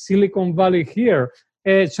something like Silicon Valley here?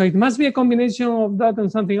 So it must be a combination of that and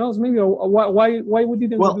something else, maybe. Or why we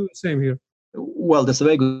didn't do the same here? Well, that's a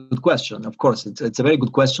very good question. Of course, it's a very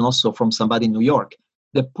good question also from somebody in New York.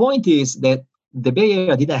 The point is that the Bay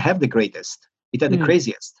Area didn't have the greatest; it had the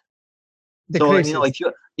craziest. So,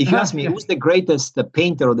 if you ask me who's the greatest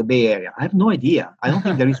painter of the Bay Area, I have no idea. I don't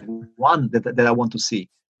think there is one that I want to see.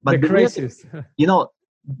 But the craziest.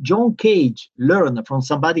 John Cage learned from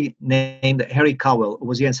somebody named Harry Cowell, who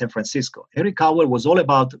was here in San Francisco. Harry Cowell was all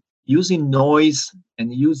about using noise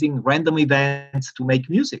and using random events to make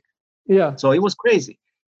music. Yeah. So it was crazy.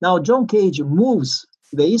 Now, John Cage moves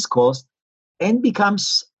to the East Coast and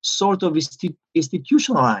becomes sort of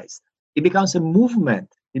institutionalized. It becomes a movement.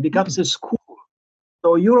 It becomes a school.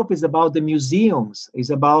 So Europe is about the museums.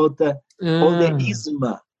 It's about all the ism.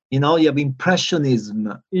 You have Impressionism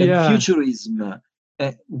and Futurism,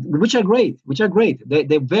 which are great.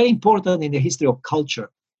 They're very important in the history of culture.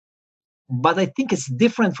 But I think it's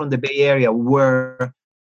different from the Bay Area, where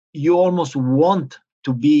you almost want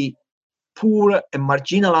to be poor and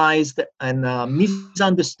marginalized and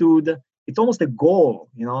misunderstood. It's almost a goal,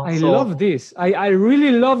 I love this. I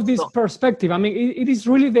really love this perspective. I mean, it is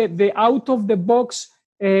really the out of the box,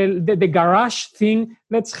 the garage thing.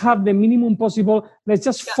 Let's have the minimum possible. Let's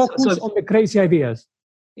just focus on the crazy ideas.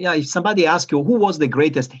 Yeah, if somebody asks you who was the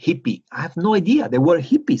greatest hippie, I have no idea. They were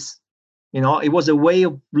hippies. It was a way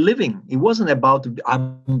of living. It wasn't about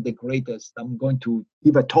I'm the greatest. I'm going to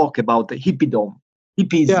give a talk about the hippiedom.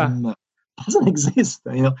 Hippism doesn't exist.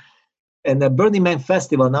 And the Burning Man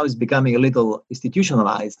Festival now is becoming a little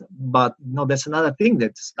institutionalized. But that's another thing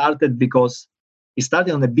that started because it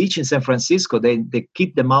started on the beach in San Francisco. They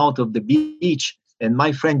kicked them out of the beach. And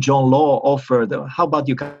my friend John Law offered, how about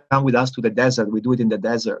you come with us to the desert? We do it in the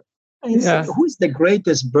desert. And he said, who is the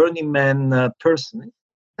greatest Burning Man person? It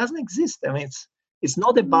doesn't exist. I mean, it's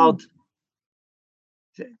not about,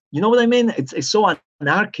 you know what I mean? It's so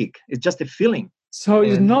anarchic. It's just a feeling. So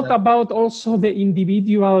it's not about also the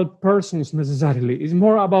individual persons necessarily. It's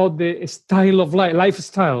more about the style of life,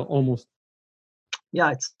 lifestyle almost.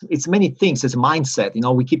 Yeah, it's many things. It's a mindset.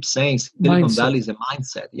 We keep saying Silicon Valley is a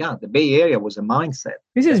mindset. Yeah, the Bay Area was a mindset.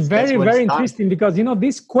 This is very interesting because,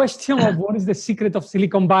 this question of what is the secret of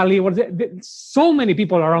Silicon Valley, so many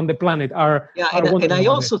people around the planet are and I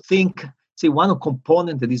also think, one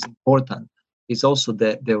component that is important is also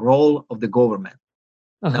the role of the government.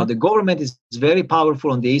 Now, the government is very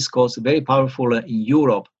powerful on the East Coast, very powerful in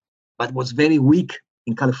Europe, but was very weak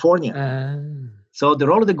in California. So the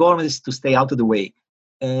role of the government is to stay out of the way.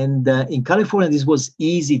 And in California, this was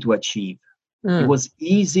easy to achieve. It was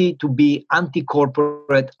easy to be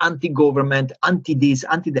anti-corporate, anti-government, anti-this,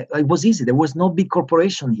 anti-that. It was easy. There was no big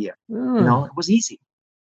corporation here. It was easy.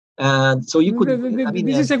 So you could...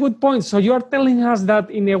 this is a good point. So you are telling us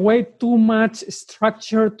that in a way, too much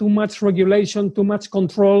structure, too much regulation, too much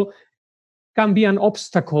control can be an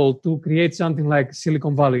obstacle to create something like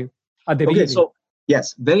Silicon Valley at the beginning. So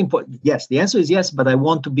yes, very important. Yes, the answer is yes, but I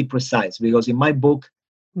want to be precise because in my book,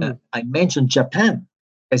 I mentioned Japan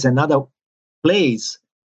as another place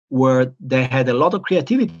where they had a lot of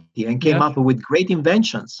creativity and came up with great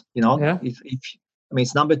inventions.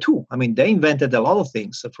 It's number two. I mean, they invented a lot of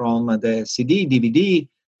things from the CD, DVD,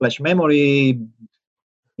 flash memory,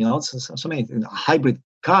 so many hybrid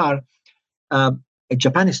car.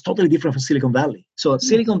 Japan is totally different from Silicon Valley. So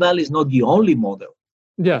Silicon Valley is not the only model.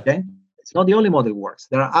 Yeah. Okay? It's not the only model that works.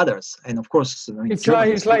 There are others. And of course, it's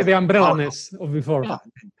like the umbrella-ness of before. Yeah.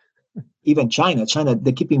 Even China,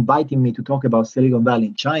 they keep inviting me to talk about Silicon Valley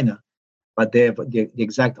in China, but they have the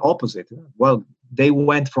exact opposite. Well, they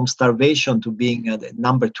went from starvation to being the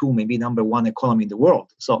number two, maybe number one economy in the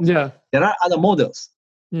world. So there are other models,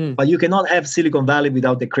 but you cannot have Silicon Valley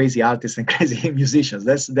without the crazy artists and crazy musicians.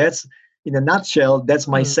 That's in a nutshell. That's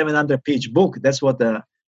my 700-page book. That's what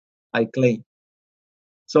I claim.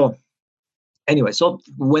 So anyway, so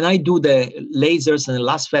when I do the lasers and the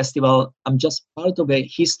last festival, I'm just part of a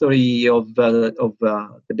history of the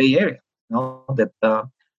Bay Area.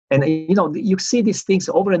 You see these things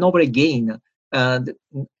over and over again. The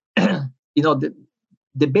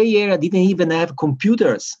Bay Area didn't even have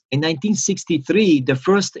computers. In 1963, the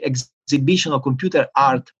first exhibition of computer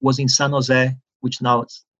art was in San Jose, which now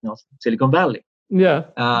is Silicon Valley. Yeah.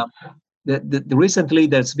 Recently,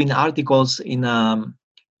 there's been articles in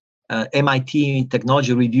MIT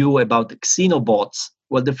Technology Review about xenobots.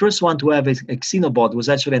 Well, the first one to have a xenobot was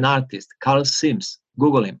actually an artist, Carl Sims.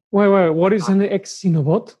 Google him. Wait. What is an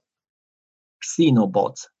xenobot?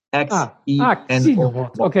 Xenobots.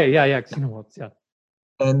 Xenobot. Okay, xenobots, yeah.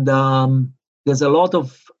 And there's a lot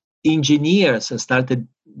of engineers that started,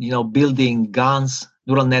 building guns,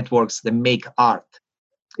 neural networks that make art.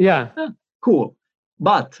 Yeah. Cool.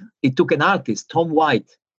 But it took an artist, Tom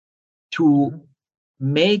White, to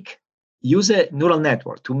use a neural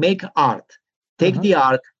network to make art, take the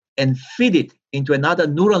art and feed it into another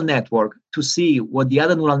neural network to see what the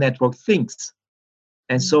other neural network thinks.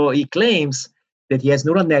 And so he claims that he has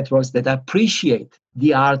neural networks that appreciate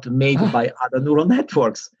the art made by other neural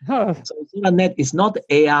networks. So neural net is not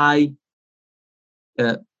AI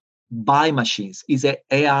by machines. It's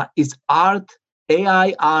AI. It's art.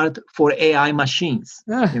 AI art for AI machines.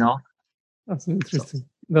 That's interesting. So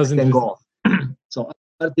that's interesting. So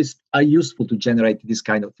artists are useful to generate this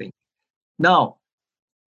kind of thing. Now,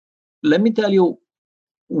 let me tell you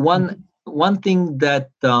one thing that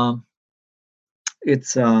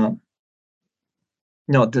it's the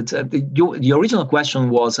original question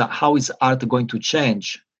was how is art going to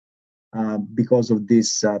change because of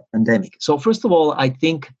this pandemic. So first of all, I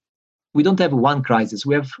think we don't have one crisis.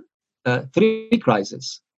 We have three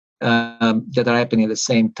crises that are happening at the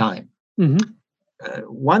same time.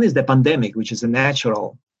 One is the pandemic, which is a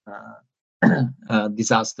natural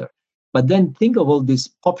disaster. But then think of all these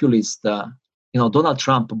populist, Donald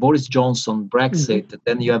Trump, Boris Johnson, Brexit.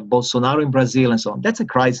 Then you have Bolsonaro in Brazil and so on. That's a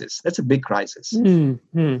crisis. That's a big crisis.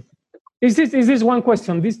 Is this one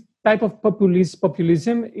question? This type of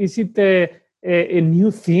populism, is it a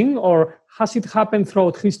new thing, or has it happened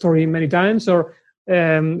throughout history many times, or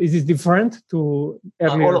is it different to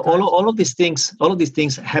earlier all of these things? All of these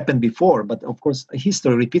things happened before, but of course,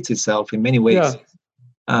 history repeats itself in many ways,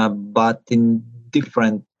 but in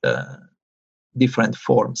different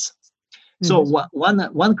forms. So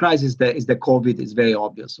one crisis is the COVID is very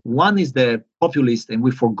obvious. One is the populist, and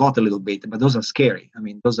we forgot a little bit, but those are scary. I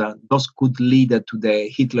mean, those could lead to the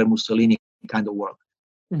Hitler Mussolini kind of world.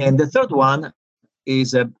 And the third one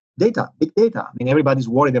is data, big data. I mean, everybody's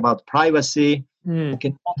worried about privacy. You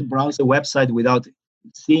cannot browse a website without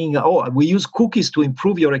seeing. We use cookies to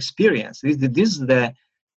improve your experience. This is the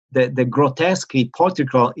grotesque,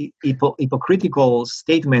 hypocritical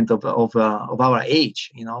statement of our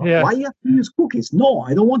age. Why you have to use cookies? No,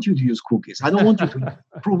 I don't want you to use cookies. I don't want you to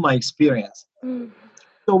improve my experience.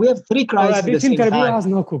 So we have three crises at the same time. This interview has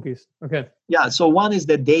no cookies. Okay. Yeah. So one is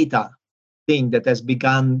the data thing that has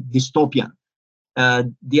become dystopian.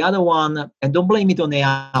 The other one, and don't blame it on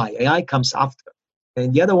AI. AI comes after.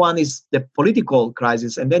 And the other one is the political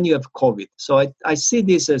crisis, and then you have COVID. So I see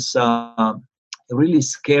this as a really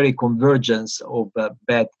scary convergence of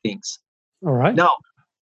bad things. All right. Now,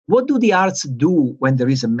 what do the arts do when there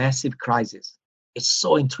is a massive crisis? It's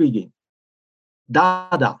so intriguing.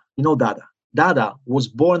 Dada, Dada. Dada was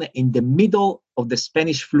born in the middle of the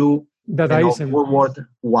Spanish flu of World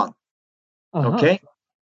War I. Okay?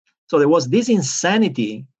 So there was this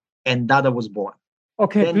insanity, and Dada was born.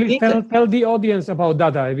 Okay, then please tell the audience about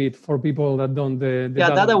Dada a bit for people that don't.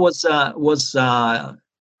 Dada was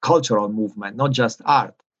cultural movement, not just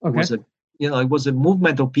art. Okay. It was a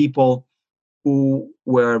movement of people who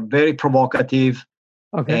were very provocative,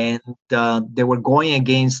 and they were going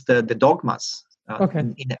against the dogmas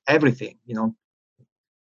in everything.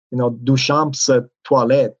 Duchamp's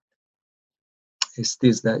toilette is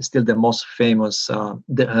still the most famous.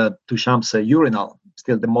 Duchamp's urinal,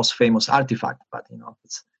 still the most famous artifact. But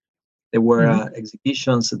there were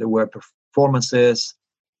exhibitions, there were performances.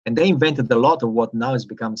 And they invented a lot of what now has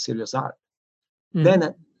become serious art.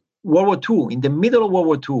 Then World War II, in the middle of World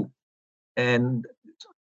War II. And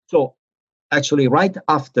so actually right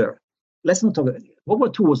after, let's not talk about it. World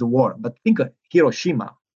War II was a war, but think of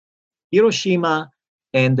Hiroshima. Hiroshima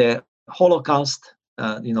and the Holocaust,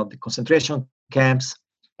 the concentration camps.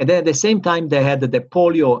 And then at the same time, they had the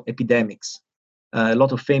polio epidemics. A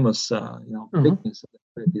lot of famous victims of the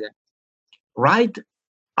epidemic. Right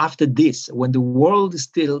after this, when the world is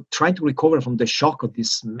still trying to recover from the shock of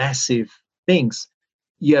these massive things,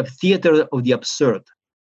 you have theater of the absurd.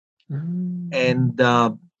 And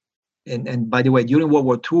by the way, during World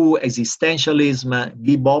War II, existentialism,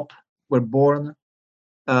 bebop were born.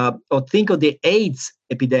 Or think of the AIDS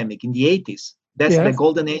epidemic in the 80s. That's the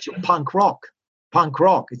golden age of punk rock. Punk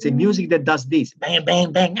rock. It's a music that does this. Bang,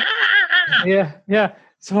 bang, bang. Yeah.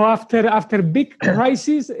 So after big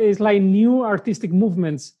crises, it's like new artistic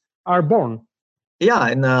movements are born. Yeah,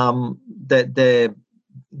 and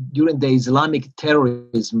during the Islamic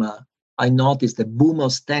terrorism, I noticed the boom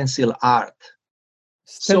of stencil art.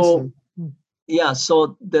 Stencil.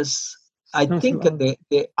 So this, I think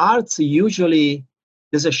the arts usually,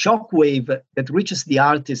 there's a shockwave that reaches the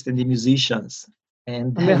artists and the musicians,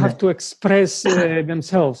 and they have to express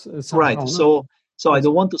themselves somehow, right. No? So I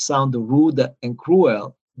don't want to sound rude and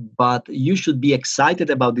cruel, but you should be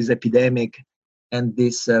excited about this epidemic and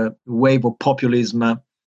this wave of populism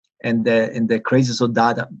and the crisis of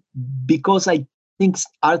data, because I think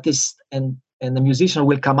artists and and the musician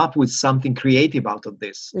will come up with something creative out of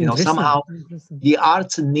this. Somehow the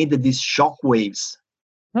arts needed these shock waves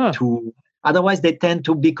to, otherwise they tend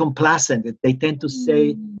to be complacent. They tend to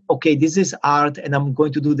say, okay, this is art and I'm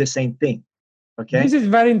going to do the same thing. Okay. This is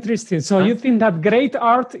very interesting. So you think that great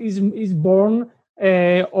art is born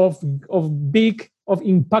of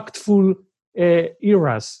impactful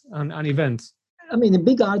eras and events? I mean, a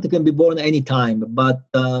big art can be born anytime,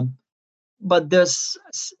 but there's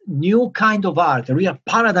new kind of art, a real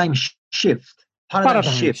paradigm shift.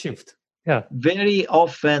 Yeah. Very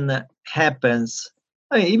often happens.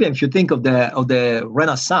 I mean, even if you think of the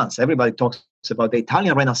Renaissance, everybody talks about the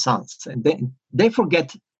Italian Renaissance, and they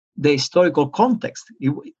forget the historical context.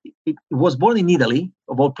 It was born in Italy,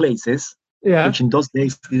 of all places, which in those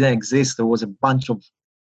days didn't exist. There was a bunch of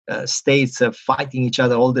states fighting each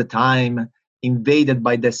other all the time, invaded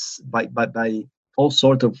by all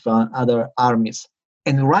sorts of other armies.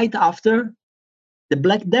 And right after the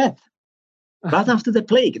Black Death, right after the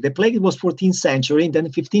plague was 14th century, and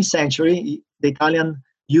then 15th century, the Italian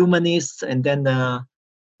humanists, and then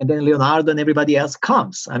Leonardo and everybody else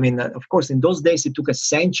comes. I mean, of course, in those days, it took a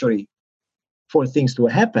century for things to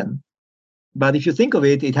happen. But if you think of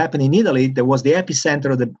it, it happened in Italy. There was the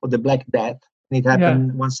epicenter of the Black Death, and it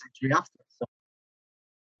happened 1 century after.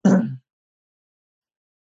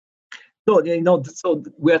 So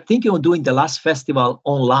we are thinking of doing the last festival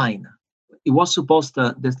online. It was supposed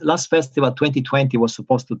to, the last festival 2020 was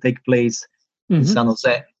supposed to take place in San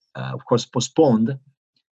Jose, of course, postponed.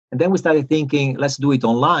 And then we started thinking, let's do it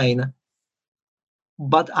online.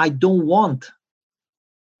 But I don't want.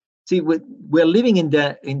 See, we're living in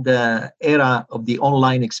the era of the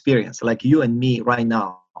online experience, like you and me right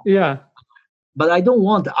now. Yeah. But I don't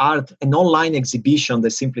want an online exhibition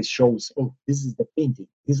that simply shows, oh, this is the painting,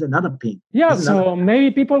 this is another painting. Yeah, so maybe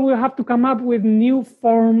people will have to come up with new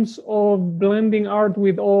forms of blending art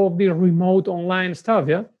with all the remote online stuff,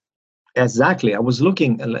 yeah? Exactly. I was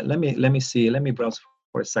looking, let me see, let me browse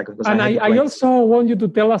for a second. And I also want you to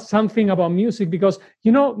tell us something about music, because,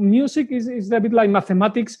 music is a bit like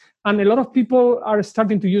mathematics, and a lot of people are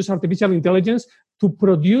starting to use artificial intelligence to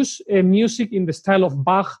produce music in the style of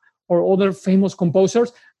Bach or other famous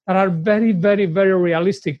composers that are very, very, very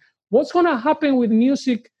realistic. What's going to happen with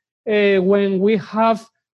music when we have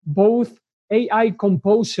both AI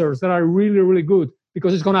composers that are really, really good?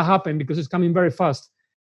 Because it's going to happen, because it's coming very fast.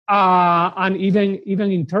 And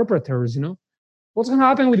even interpreters, What's going to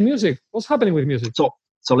happen with music? What's happening with music?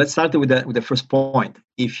 So let's start with the first point.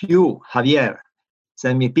 If you, Javier,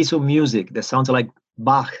 send me a piece of music that sounds like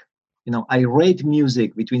Bach, I rate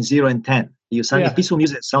music between 0 and 10. You send me a piece of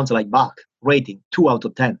music that sounds like Bach, rating 2 out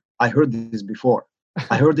of 10. I heard this before.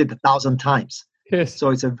 I heard it 1,000 times. Yes. So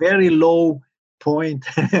it's a very low point,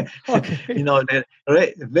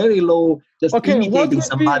 very low, just imitating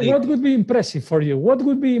somebody. What would be impressive for you? What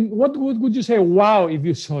would you say, wow, if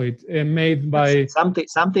you saw it made by...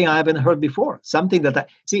 Something I haven't heard before. Something that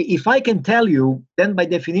if I can tell you, then by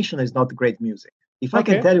definition, it's not great music. If I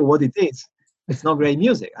can tell you what it is, it's not great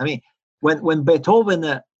music. I mean, when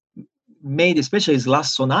Beethoven made especially his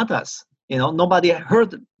last sonatas, nobody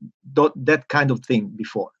heard that kind of thing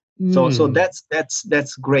before. So that's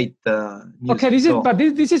great music. Okay,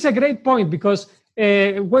 this is a great point, because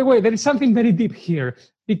wait, there is something very deep here,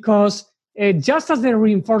 because just as the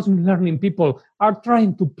reinforcement learning people are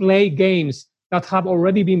trying to play games that have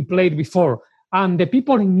already been played before, and the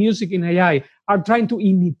people in music in AI are trying to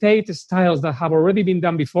imitate styles that have already been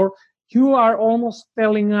done before, you are almost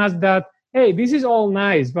telling us that, hey, this is all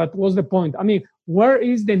nice, but what's the point? I mean, where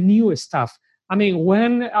is the new stuff? I mean,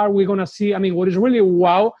 when are we going to see? I mean, what is really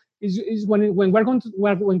wow is when we're going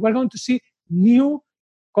to see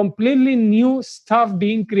completely new stuff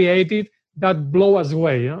being created that blow us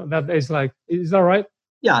away. That is that right?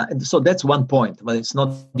 Yeah. And so that's one point, but it's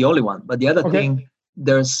not the only one. But the other thing,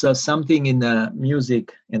 there's something in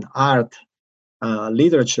music and art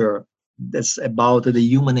literature that's about the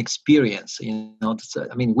human experience.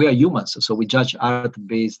 I mean, we are humans, so we judge art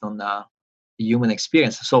based on the human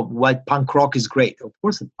experience. So while punk rock is great, of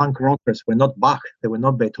course, the punk rockers were not Bach, they were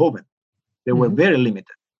not Beethoven, they were very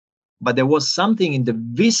limited. But there was something in the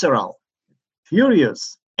visceral,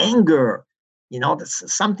 furious, anger,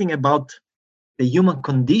 there's something about the human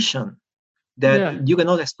condition that you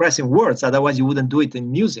cannot express in words, otherwise you wouldn't do it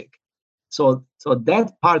in music. So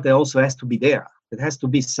that part also has to be there. It has to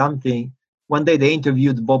be something. One day they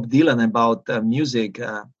interviewed Bob Dylan about music.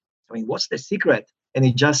 What's the secret? And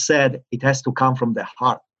he just said, it has to come from the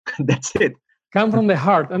heart. That's it. Come from the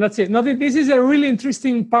heart, and that's it. Now, this is a really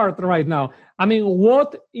interesting part right now. I mean,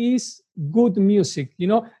 what is good music?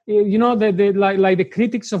 Like the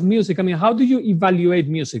critics of music. I mean, how do you evaluate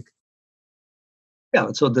music? Yeah,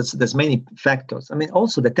 so there's many factors. I mean,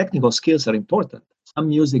 also the technical skills are important. Some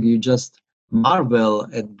music you just marvel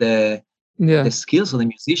at the skills of the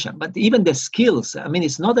musician, but even the skills. I mean,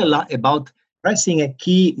 it's not a lot about pressing a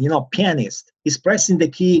key. Pianist is pressing the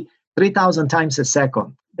key 3,000 times a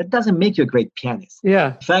second. That doesn't make you a great pianist.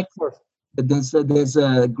 Yeah. In fact, there's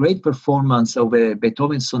a great performance of a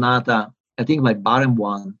Beethoven sonata, I think by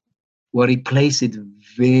Barenboim, where he plays it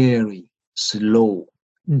very slow.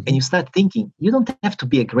 Mm-hmm. And you start thinking, you don't have to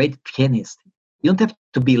be a great pianist. You don't have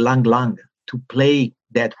to be Lang Lang to play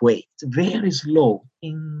that way. It's very slow.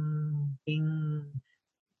 Ding, ding.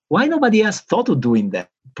 Why nobody else thought of doing that?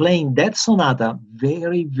 Playing that sonata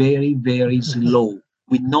very, very, very slow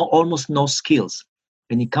with almost no skills.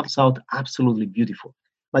 And it comes out absolutely beautiful.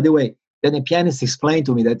 By the way, then a pianist explained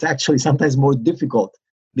to me that it's actually sometimes more difficult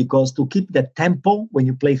because to keep the tempo when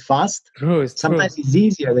you play fast, sometimes it's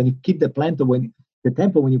easier than you keep the tempo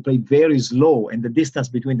when you play very slow and the distance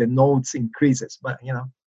between the notes increases. But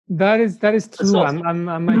that is true. So,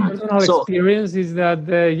 my personal experience is that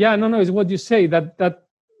it's what you say, that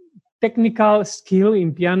technical skill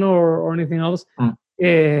in piano or anything else.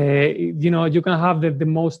 You can have the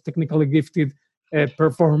most technically gifted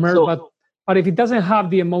performer, but if it doesn't have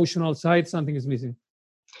the emotional side, something is missing.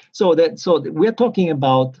 So we're talking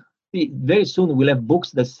about, very soon we'll have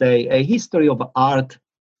books that say a history of art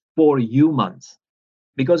for humans.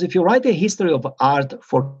 Because if you write a history of art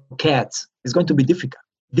for cats, it's going to be different.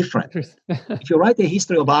 If you write a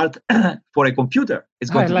history of art for a computer, it's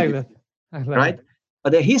going to be different. Right?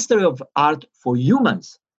 But a history of art for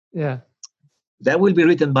humans, that will be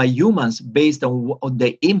written by humans based on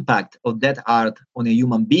the impact of that art on a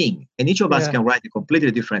human being. And each of us can write a completely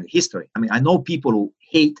different history. I mean, I know people who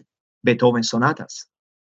hate Beethoven sonatas.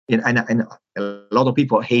 And a lot of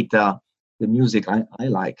people hate the music I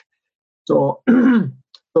like. So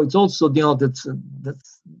it's also, that's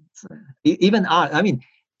even art. I mean,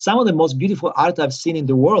 some of the most beautiful art I've seen in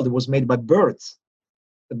the world was made by birds,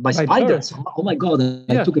 by spiders. Birds. Oh my God.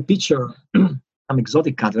 I took a picture. Some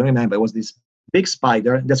exotic country, I remember, it was this big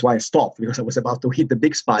spider. That's why I stopped, because I was about to hit the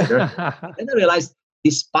big spider. And I realized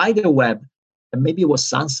this spider web, and maybe it was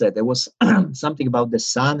sunset. There was something about the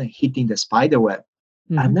sun hitting the spider web.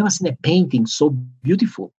 Mm-hmm. I've never seen a painting so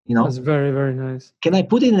beautiful. That's very, very nice. Can I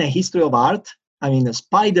put it in a history of art? I mean, a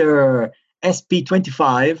spider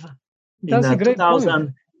SP25 in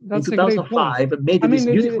 2000. In 2005, made this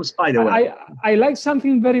beautiful spider web. I like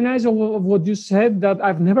something very nice of what you said that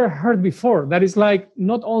I've never heard before. That is like,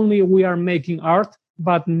 not only we are making art,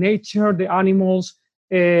 but nature, the animals,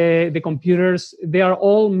 the computers, they are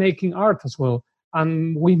all making art as well.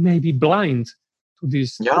 And we may be blind to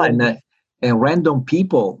this. Yeah, and random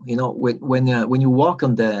people, when you walk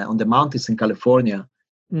on the mountains in California,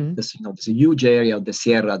 there's a huge area of the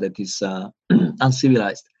Sierra that is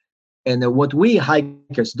uncivilized. And what we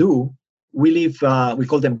hikers do, we live, we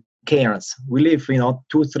call them cairns. We live,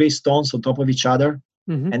 2-3 stones on top of each other.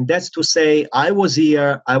 Mm-hmm. And that's to say, I was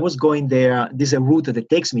here, I was going there. This is a route that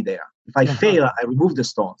takes me there. If I fail, I remove the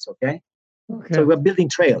stones, okay? So we're building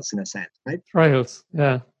trails in a sense, right? Trails,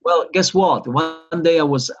 yeah. Well, guess what? One day I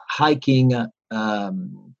was hiking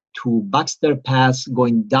to Baxter Pass,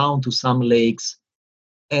 going down to some lakes.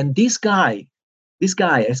 And this guy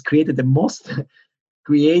has created the most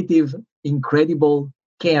creative, incredible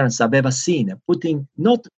cairns I've ever seen. Putting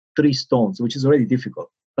not 3 stones, which is already difficult,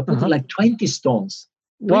 but putting like 20 stones.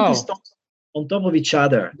 20 stones on top of each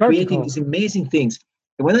other, creating these amazing things.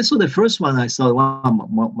 And when I saw the first one, I thought, wow,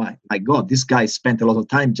 my God, this guy spent a lot of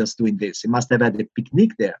time just doing this. He must have had a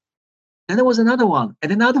picnic there. And there was another one,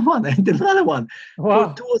 and another one, and another one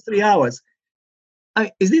for 2 or 3 hours.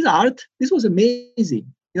 Is this art? This was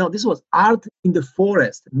amazing. This was art in the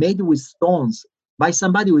forest, made with stones, by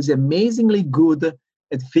somebody who is amazingly good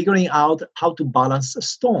at figuring out how to balance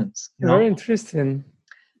stones. Very interesting.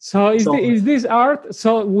 So is this art?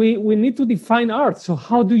 So we need to define art. So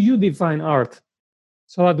how do you define art?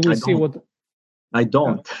 So that we see what... I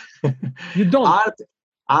don't. You don't?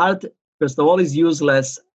 Art, first of all, is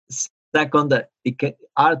useless. Second,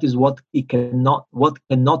 art is what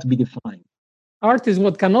cannot be defined. Art is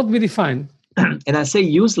what cannot be defined. And I say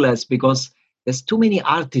useless because there's too many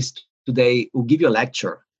artists today who give you a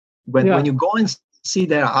lecture. When you go and see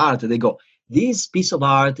their art, they go, this piece of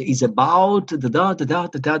art is about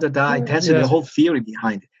da-da-da-da-da-da-da. It has the whole theory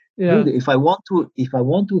behind it. Yeah. Really, if I want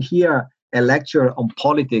to hear a lecture on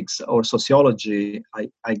politics or sociology, I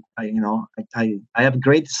have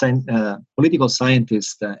great political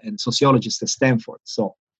scientists and sociologists at Stanford.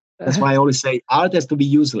 So That's why I always say art has to be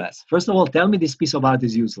useless. First of all, tell me this piece of art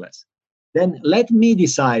is useless. Then let me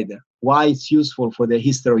decide why it's useful for the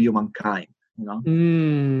history of humankind.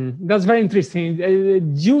 That's very interesting.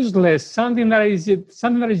 Useless, something that is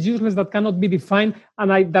useless, that cannot be defined,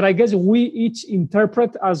 and I guess we each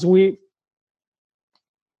interpret as we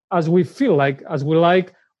feel like, as we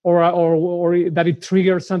like, or that it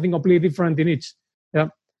triggers something completely different in each.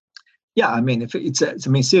 Yeah. I mean,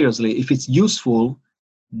 seriously, if it's useful,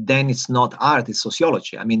 then it's not art, it's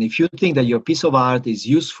sociology. I mean, if you think that your piece of art is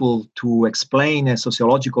useful to explain a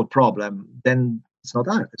sociological problem, then it's not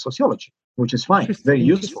art, it's sociology, which is fine. It's very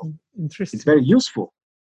useful. Interesting. It's very useful.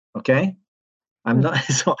 Okay? Not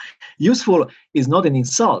so useful is not an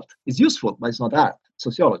insult. It's useful, but it's not art.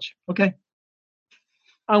 Sociology. Okay.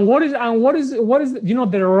 And what is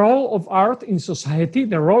the role of art in society?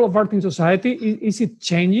 The role of art in society, is it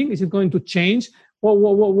changing? Is it going to change?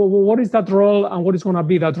 What is that role, and what is going to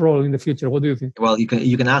be that role in the future? What do you think? Well, you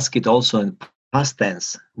can ask it also in past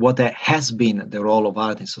tense. What has been the role of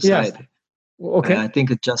art in society? Yes. Okay. I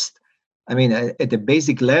think at the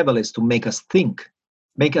basic level is to make us think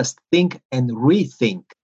and rethink.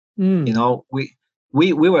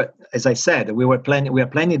 We were, as I said, we are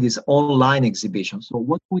planning this online exhibition. So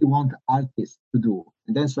what do we want artists to do?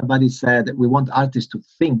 And then somebody said, we want artists to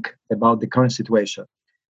think about the current situation.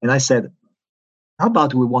 And I said, how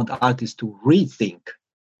about we want artists to rethink?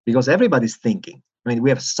 Because everybody's thinking. I mean,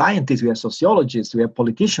 we have scientists, we have sociologists, we have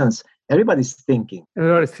politicians. Everybody's thinking.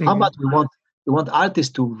 How about we want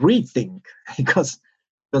artists to rethink? because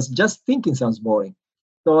just thinking sounds boring.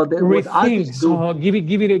 So what artists do, so give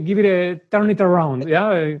it turn it around.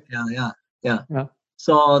 Yeah.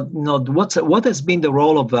 So what has been the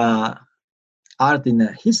role of art in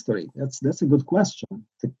history? That's a good question.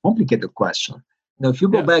 It's a complicated question. If you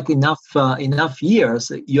go back enough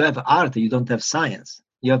years, you have art, you don't have science.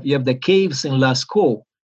 You have the caves in Lascaux.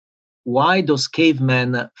 Why those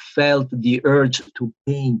cavemen felt the urge to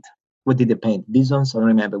paint? What did they paint? Bisons? I don't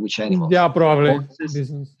remember which animals. Yeah, probably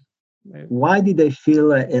bisons. Why did they feel?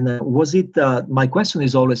 Was it? My question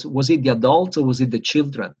is always: was it the adults or was it the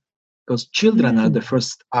children? Because children are the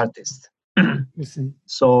first artists.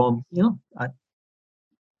 So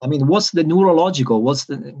I mean, what's the neurological? What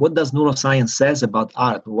does neuroscience says about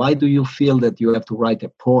art? Why do you feel that you have to write a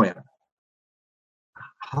poem?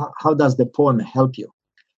 How does the poem help you?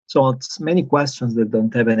 So it's many questions that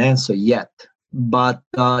don't have an answer yet, but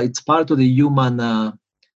it's part of the human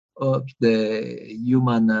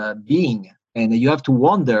being, and you have to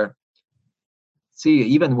wonder. See,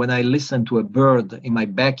 even when I listen to a bird in my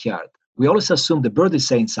backyard, we always assume the bird is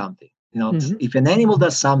saying something. If an animal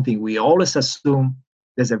does something, we always assume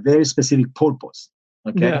there's a very specific purpose.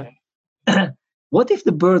 Okay. Yeah. What if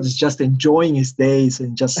the bird is just enjoying his days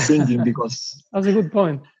and just singing because? That's a good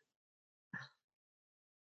point.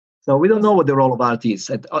 So we don't know what the role of art is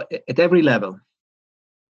at every level.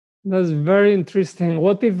 That's very interesting.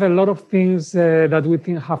 What if a lot of things that we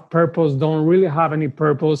think have purpose don't really have any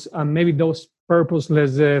purpose, and maybe those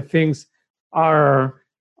purposeless things are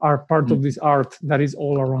part of this art that is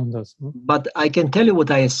all around us? But I can tell you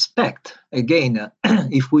what I expect. Again,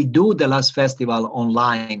 if we do the last festival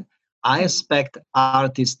online, I expect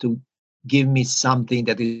artists to give me something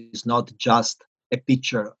that is not just a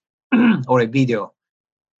picture or a video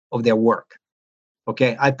of their work.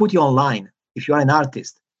 Okay, I put you online. If you are an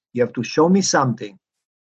artist, you have to show me something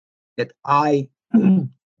that I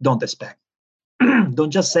don't expect. Don't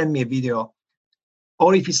just send me a video.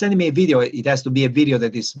 Or if you send me a video, it has to be a video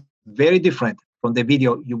that is very different from the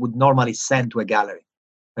video you would normally send to a gallery.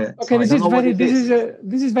 Okay, this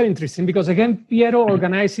is very interesting, because again, Piero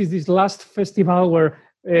organizes this last festival where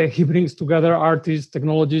he brings together artists,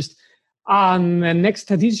 technologists, and the next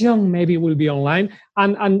edition maybe will be online.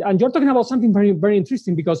 And you're talking about something very, very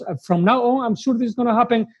interesting, because from now on, I'm sure this is going to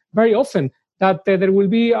happen very often, that there will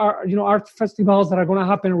be art festivals that are going to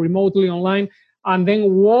happen remotely online. And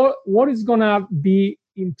then what is going to be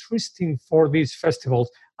interesting for these festivals?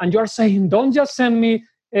 And you're saying, don't just send me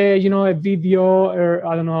a video, or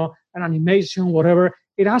I don't know, an animation, whatever.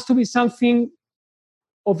 It has to be something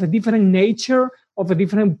of a different nature, of a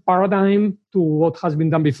different paradigm to what has been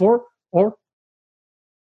done before, or?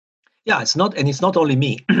 Yeah, it's not only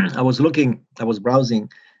me. I was browsing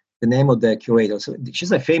the name of the curator. So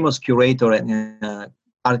she's a famous curator and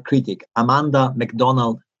art critic, Amanda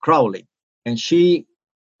McDonald Crowley. And she,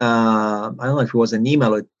 I don't know if it was an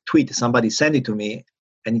email or a tweet, somebody sent it to me.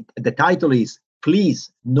 And the title is,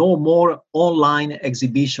 "Please, no more online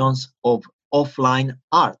exhibitions of offline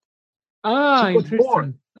art."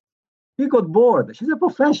 Interesting. She got bored. She's a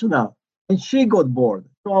professional. And she got bored.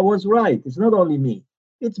 So I was right. It's not only me.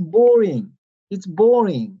 It's boring. It's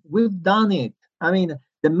boring. We've done it. I mean,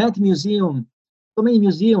 the Met Museum, so many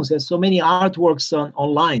museums have so many artworks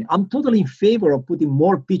online. I'm totally in favor of putting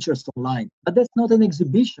more pictures online, but that's not an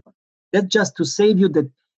exhibition. That's just to save you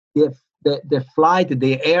the flight,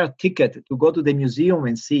 the air ticket to go to the museum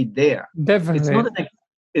and see it there. Definitely.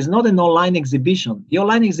 It's not an online exhibition. The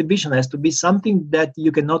online exhibition has to be something that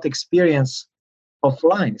you cannot experience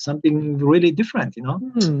offline, something really different,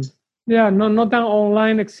 Yeah, not an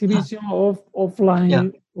online exhibition of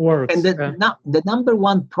offline works. And the number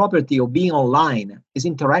one property of being online is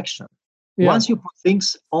interaction. Once you put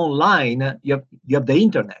things online, you have the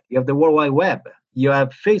internet, you have the World Wide Web, you have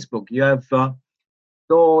Facebook, you have.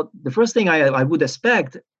 So the first thing I would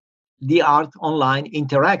expect, the art online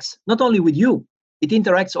interacts not only with you, it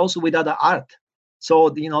interacts also with other art.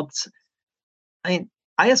 So I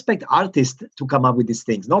expect artists to come up with these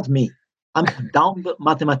things, not me. I'm a dumb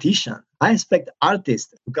mathematician. I expect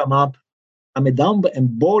artists to come up. I'm a dumb and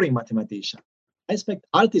boring mathematician. I expect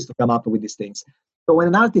artists to come up with these things. So when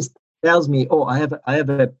an artist tells me, "Oh, I have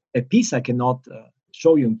a piece I cannot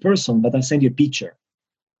show you in person, but I'll send you a picture,"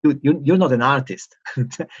 you're not an artist.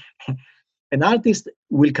 An artist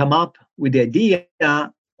will come up with the idea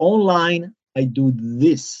online. I do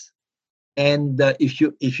this, and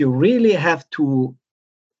if you really have to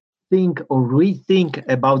think or rethink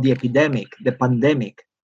about the epidemic, the pandemic,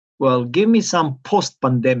 well, give me some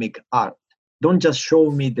post-pandemic art. Don't just show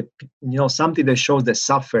me something that shows the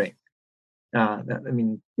suffering.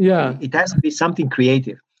 It has to be something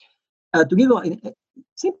creative. To give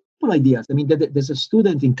simple ideas, there's a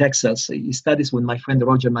student in Texas. He studies with my friend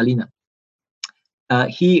Roger Malina.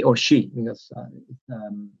 He or she, because it's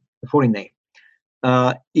a foreign name,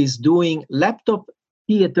 is doing laptop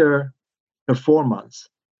theater performance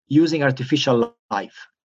using artificial life.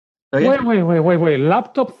 Okay? Wait.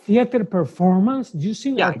 Laptop theater performance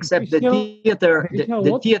using except the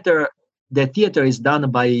theater is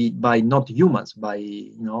done by not humans, by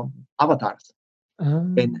avatars,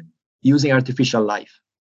 and using artificial life.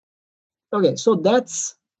 Okay, so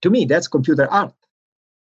to me that's computer art.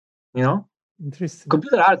 Interesting.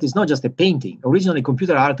 Computer art is not just a painting. Originally,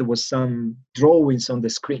 computer art was some drawings on the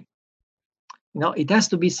screen. It has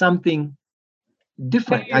to be something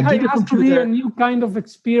different. It has to be a new kind of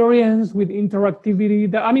experience with interactivity.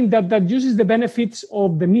 That uses the benefits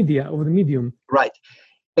of the medium. Right.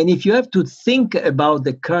 And if you have to think about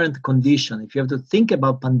the current condition, if you have to think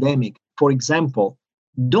about pandemic, for example,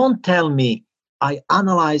 don't tell me I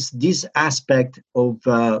analyze this aspect of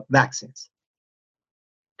vaccines.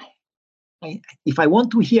 If I want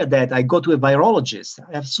to hear that, I go to a virologist.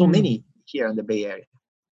 I have so many here in the Bay Area.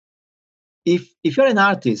 If you're an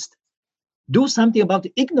artist, do something about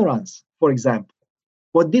ignorance, for example.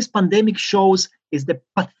 What this pandemic shows is the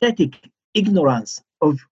pathetic ignorance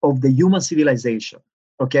of the human civilization.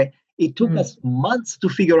 Okay? It took us months to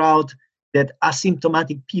figure out that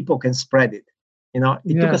asymptomatic people can spread it.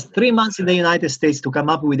 It took us 3 months in the United States to come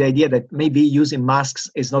up with the idea that maybe using masks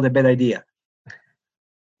is not a bad idea.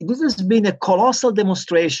 This has been a colossal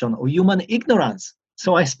demonstration of human ignorance.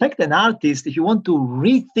 So I expect an artist, if you want to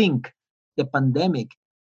rethink the pandemic,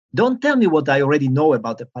 don't tell me what I already know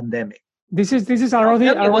about the pandemic. This is already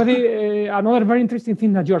another very interesting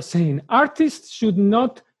thing that you are saying. Artists should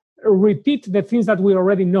not repeat the things that we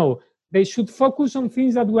already know. They should focus on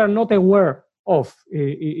things that we are not aware of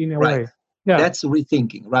in a way. Yeah. That's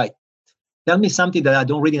rethinking, right? Tell me something that I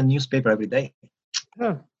don't read in a newspaper every day.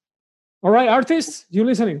 Yeah. All right, artists, you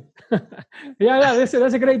listening? yeah, that's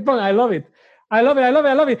a great point. I love it.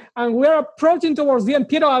 And we're approaching towards the end.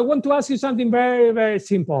 Piero, I want to ask you something very, very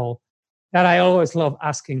simple that I always love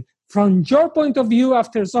asking. From your point of view,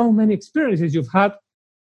 after so many experiences you've had,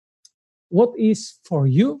 what is for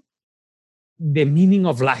you the meaning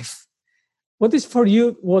of life? What is for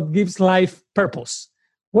you what gives life purpose?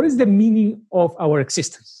 What is the meaning of our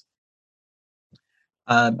existence?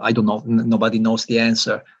 I don't know. Nobody knows the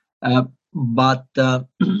answer. But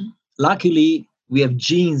luckily, we have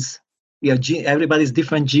genes. Everybody's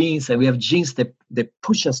different genes, and we have genes that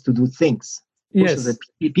push us to do things. Yes.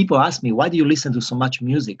 People ask me, why do you listen to so much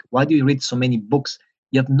music? Why do you read so many books?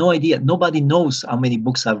 You have no idea. Nobody knows how many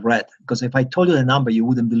books I've read, because if I told you the number, you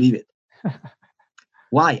wouldn't believe it.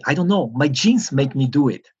 Why? I don't know. My genes make me do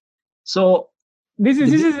it. So this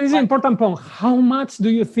is an important point. How much do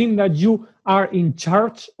you think that you are in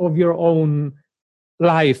charge of your own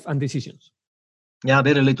life and decisions? Yeah,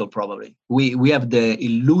 very little probably. We have the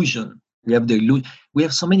illusion. We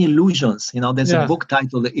have so many illusions. There's a book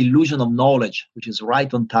titled "The Illusion of Knowledge," which is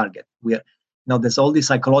right on target. There's all these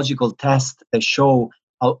psychological tests that show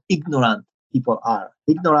how ignorant people are.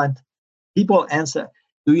 Ignorant people answer.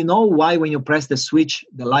 do you know why when you press the switch,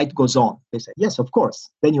 the light goes on? They say, yes, of course.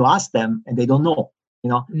 Then you ask them and they don't know,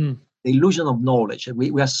 the illusion of knowledge.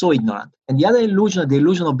 We are so ignorant. And the other illusion, the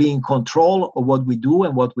illusion of being in control of what we do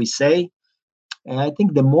and what we say. And I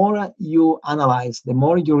think the more you analyze, the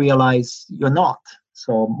more you realize you're not.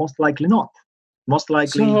 So most likely not. Most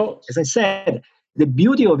likely, as I said, the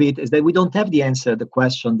beauty of it is that we don't have the answer, the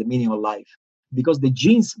question, the meaning of life, because the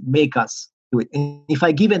genes make us do it. And if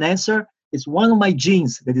I give an answer, it's one of my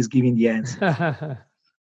genes that is giving the answer.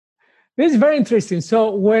 This is very interesting.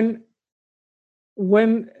 So when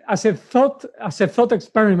as a thought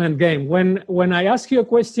experiment game, when I ask you a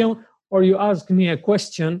question or you ask me a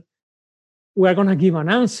question, we're going to give an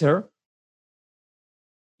answer.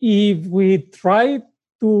 If we try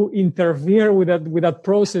to interfere with that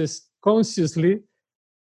process consciously,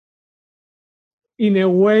 in a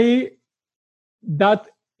way, that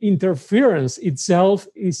interference itself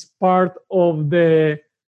is part of the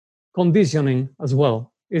conditioning as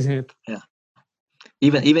well, isn't it? Yeah.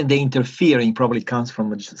 Even the interfering probably comes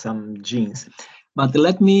from some genes. But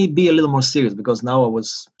let me be a little more serious, because now I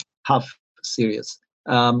was half serious.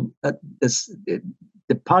 The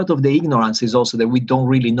part of the ignorance is also that we don't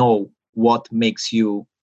really know what makes you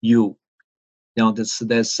you.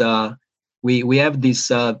 We have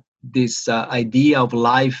this idea of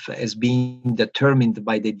life as being determined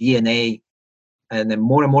by the DNA, and then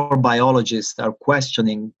more and more biologists are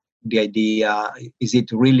questioning the idea: is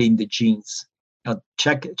it really in the genes?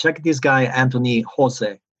 Check this guy Anthony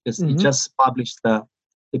Jose. He just published a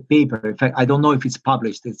paper. In fact, I don't know if it's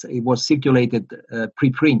published. It was circulated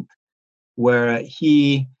preprint, where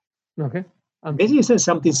he basically says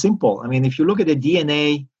something simple. I mean, if you look at the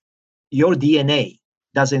DNA, your DNA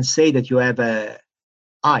doesn't say that you have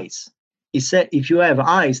eyes. It said if you have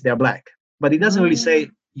eyes, they're black. But it doesn't really say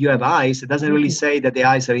you have eyes. It doesn't really say that the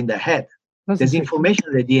eyes are in the head. There's information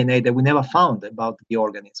in the DNA that we never found about the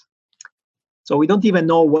organism. So we don't even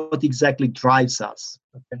know what exactly drives us.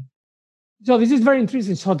 Okay. So this is very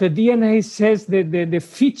interesting. So the DNA says the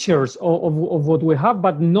features of what we have,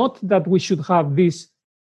 but not that we should have this.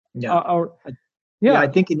 Yeah. I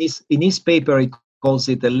think in his paper he calls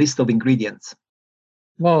it a list of ingredients.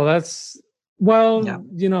 Well, just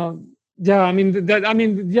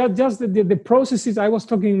the processes. I was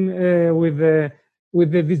talking with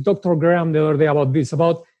this Dr. Graham the other day about this.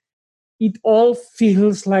 About it all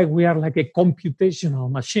feels like we are like a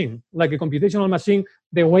computational machine,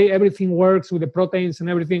 the way everything works with the proteins and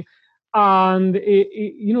everything. And,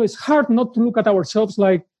 it's hard not to look at ourselves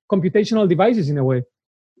like computational devices in a way.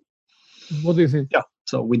 What do you think? Yeah.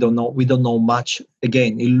 So we don't know much.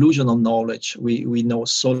 Again, illusion of knowledge. We know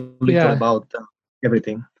so little about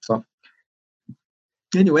everything. So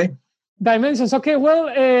anyway. Dimensions. Okay, well,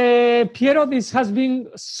 Piero, this has been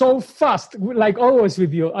so fast, like always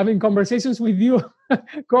with you. I mean, conversations with you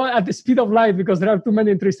go at the speed of light because there are too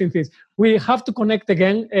many interesting things. We have to connect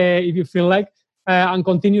again, if you feel like, and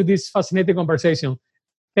continue this fascinating conversation.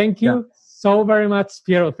 Thank you so very much,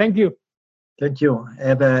 Piero. Thank you. Thank you.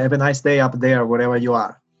 Have a nice day up there, wherever you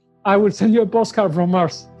are. I will send you a postcard from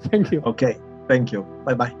Mars. Thank you. Okay. Thank you.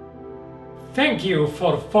 Bye-bye. Thank you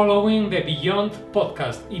for following the Beyond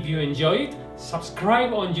podcast. If you enjoy it,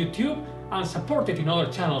 subscribe on YouTube and support it in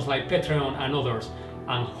other channels like Patreon and others.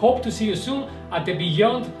 And hope to see you soon at the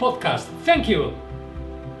Beyond podcast. Thank you.